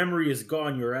 Because your memory is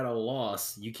gone, you're at a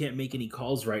loss. You can't make any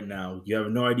calls right now. You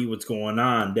have no idea what's going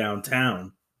on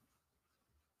downtown.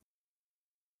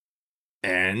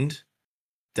 And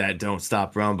that don't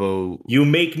stop Rumbo. You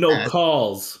make no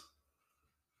calls.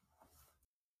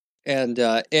 And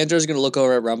Andrew's gonna look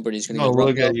over at Rumbo and he's gonna No, go,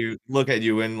 look at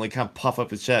you, and like kind of puff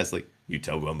up his chest, like you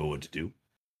tell Rumbo what to do.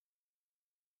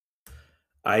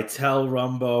 I tell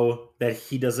Rumbo that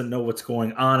he doesn't know what's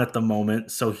going on at the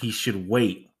moment, so he should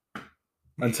wait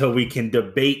until we can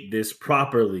debate this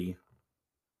properly.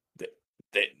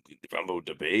 They Rumbo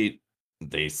debate.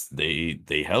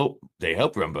 They help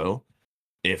Rumbo.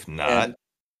 If not,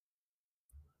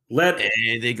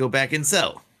 and they go back and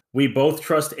sell. We both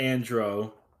trust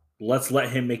Andro. Let's let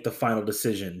him make the final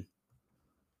decision.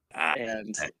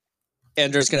 And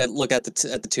Andrew's gonna look at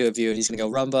the two of you and he's gonna go,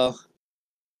 Rumbo.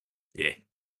 Yeah.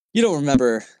 You don't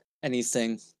remember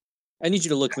anything. I need you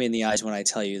to look me in the eyes when I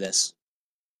tell you this.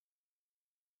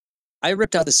 I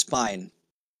ripped out the spine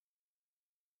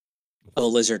of a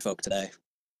lizard folk today.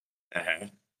 Uh-huh.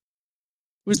 It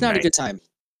was not a good time.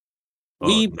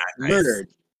 We murdered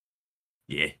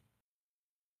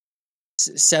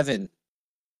 7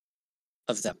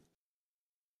 of them.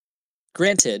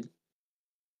 Granted,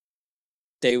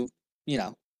 they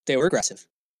were aggressive.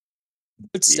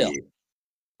 But still,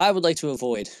 I would like to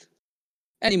avoid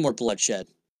any more bloodshed,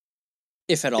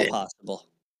 if at all possible.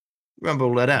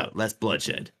 Rumbo let out, less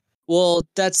bloodshed. Well,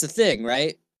 that's the thing,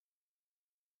 right?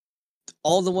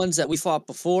 All the ones that we fought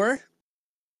before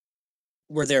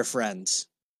were their friends.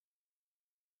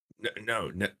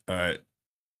 No.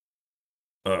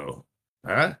 Oh.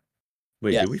 Huh?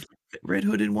 Wait, Yeah. did we fight Red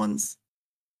Hooded ones?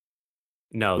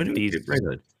 No, When did we these get Red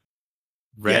Hood?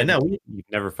 red. no, You've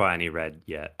never fought any red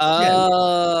yet.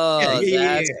 Oh,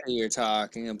 yeah. that's what you're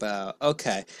talking about.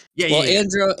 Okay. Yeah, Well, yeah.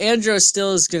 Andrew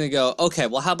still is gonna go. Okay.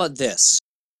 Well, how about this?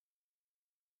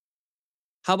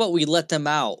 How about we let them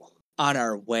out on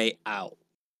our way out?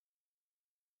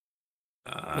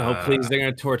 No, please, they're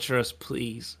gonna torture us.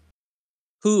 Please,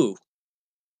 Who?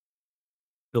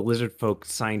 the lizard folk,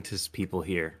 scientist people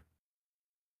here.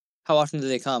 How often do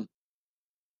they come?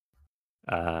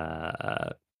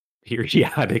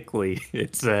 Periodically,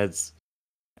 it says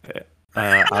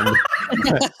on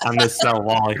on the cell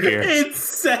wall here. It's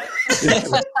sad.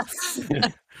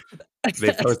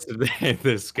 They posted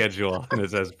the schedule and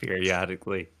it says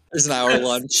periodically. There's an hour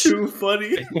lunch Too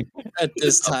funny. at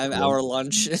this time. Hour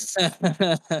lunch.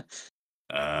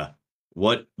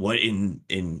 What in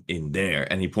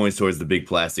there? And he points towards the big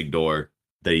plastic door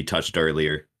that he touched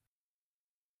earlier.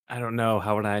 I don't know.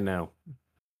 How would I know?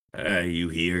 You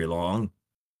here long?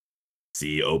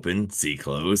 See open, see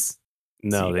close.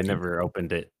 No, See they open. never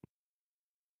opened it.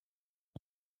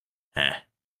 Huh.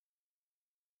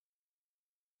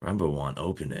 Rumbo won't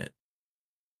open it.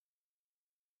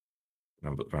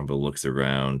 Rumbo looks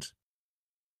around.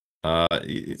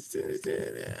 You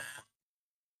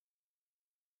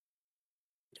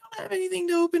don't have anything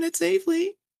to open it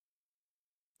safely.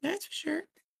 That's for sure.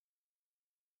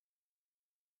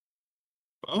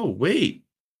 Oh, wait.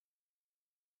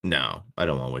 No, I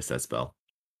don't want to waste that spell.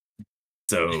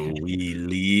 So we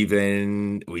leave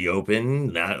and we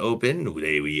open, not open.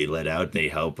 We let out, they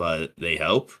help, they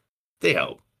help. They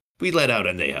help. We let out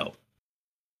and they help.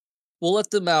 We'll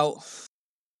let them out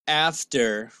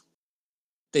after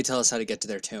they tell us how to get to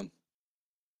their tomb.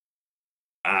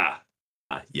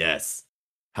 Yes.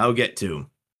 How get to him?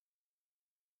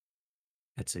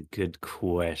 That's a good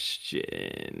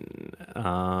question.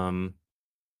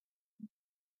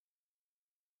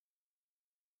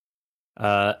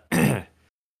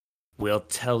 We'll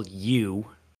tell you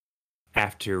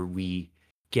after we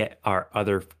get our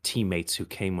other teammates who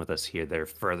came with us here. They're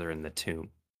further in the tomb.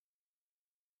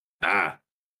 Or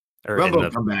in Rumbo,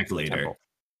 the come back later. temple.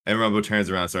 And Rumbo turns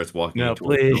around and starts walking No,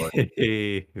 towards the door.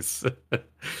 please.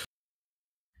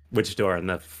 Which door? On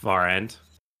the far end?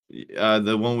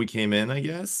 The one we came in, I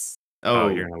guess. Oh,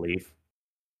 you're gonna leave?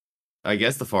 I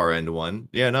guess the far end one.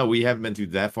 Yeah, no, we haven't been to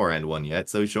that far end one yet,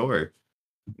 so sure.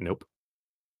 Nope.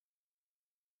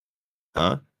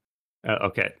 Huh?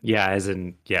 Okay. Yeah, as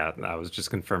in, yeah, I was just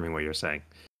confirming what you're saying.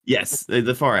 Yes,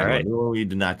 the far end Alright. one. The one we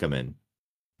did not come in.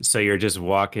 So you're just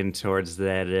walking towards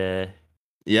that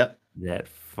Yep. that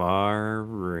far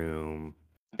room.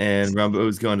 And Rumbo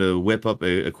is going to whip up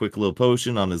a quick little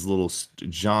potion on his little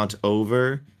jaunt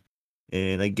over.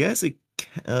 And I guess it,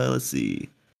 let's see.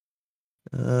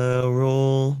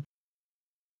 Roll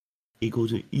equal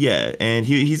to, yeah. And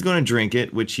he's going to drink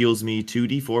it, which heals me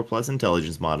 2d4 plus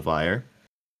intelligence modifier.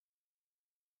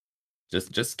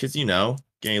 Just because, you know,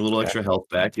 getting a little extra health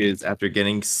back is after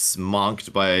getting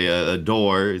smonked by a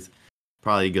door is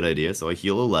probably a good idea. So I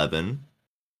heal 11.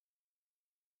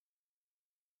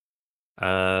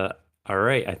 All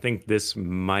right. I think this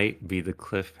might be the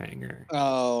cliffhanger.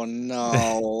 Oh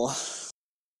no.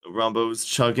 Rumbo's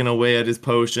chugging away at his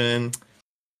potion,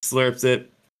 slurps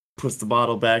it, puts the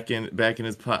bottle back in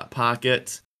his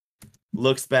pocket,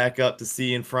 looks back up to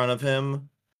see in front of him,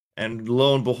 and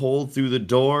lo and behold, through the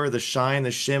door, the shine,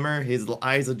 the shimmer, his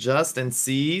eyes adjust and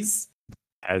sees,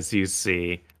 as you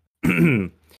see,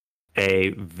 a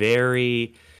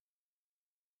very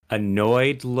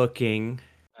annoyed looking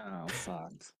Oh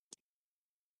fuck.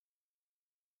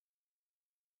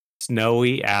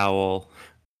 snowy owl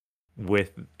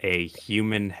with a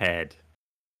human head.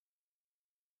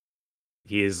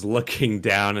 He is looking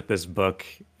down at this book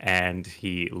and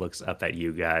he looks up at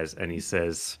you guys and he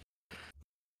says,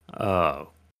 "Oh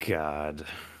God,"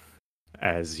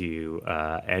 as you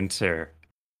enter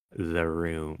the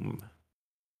room.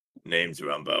 name's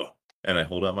Rumbo, and I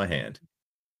hold out my hand.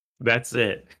 That's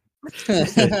it.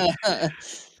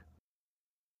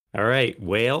 All right,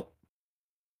 Whale.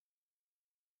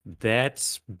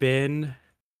 That's been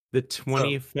the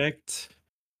 20 effect.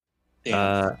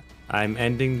 Damn. I'm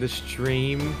ending the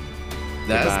stream.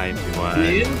 That's Goodbye, everyone.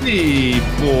 Indeed,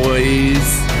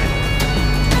 boys.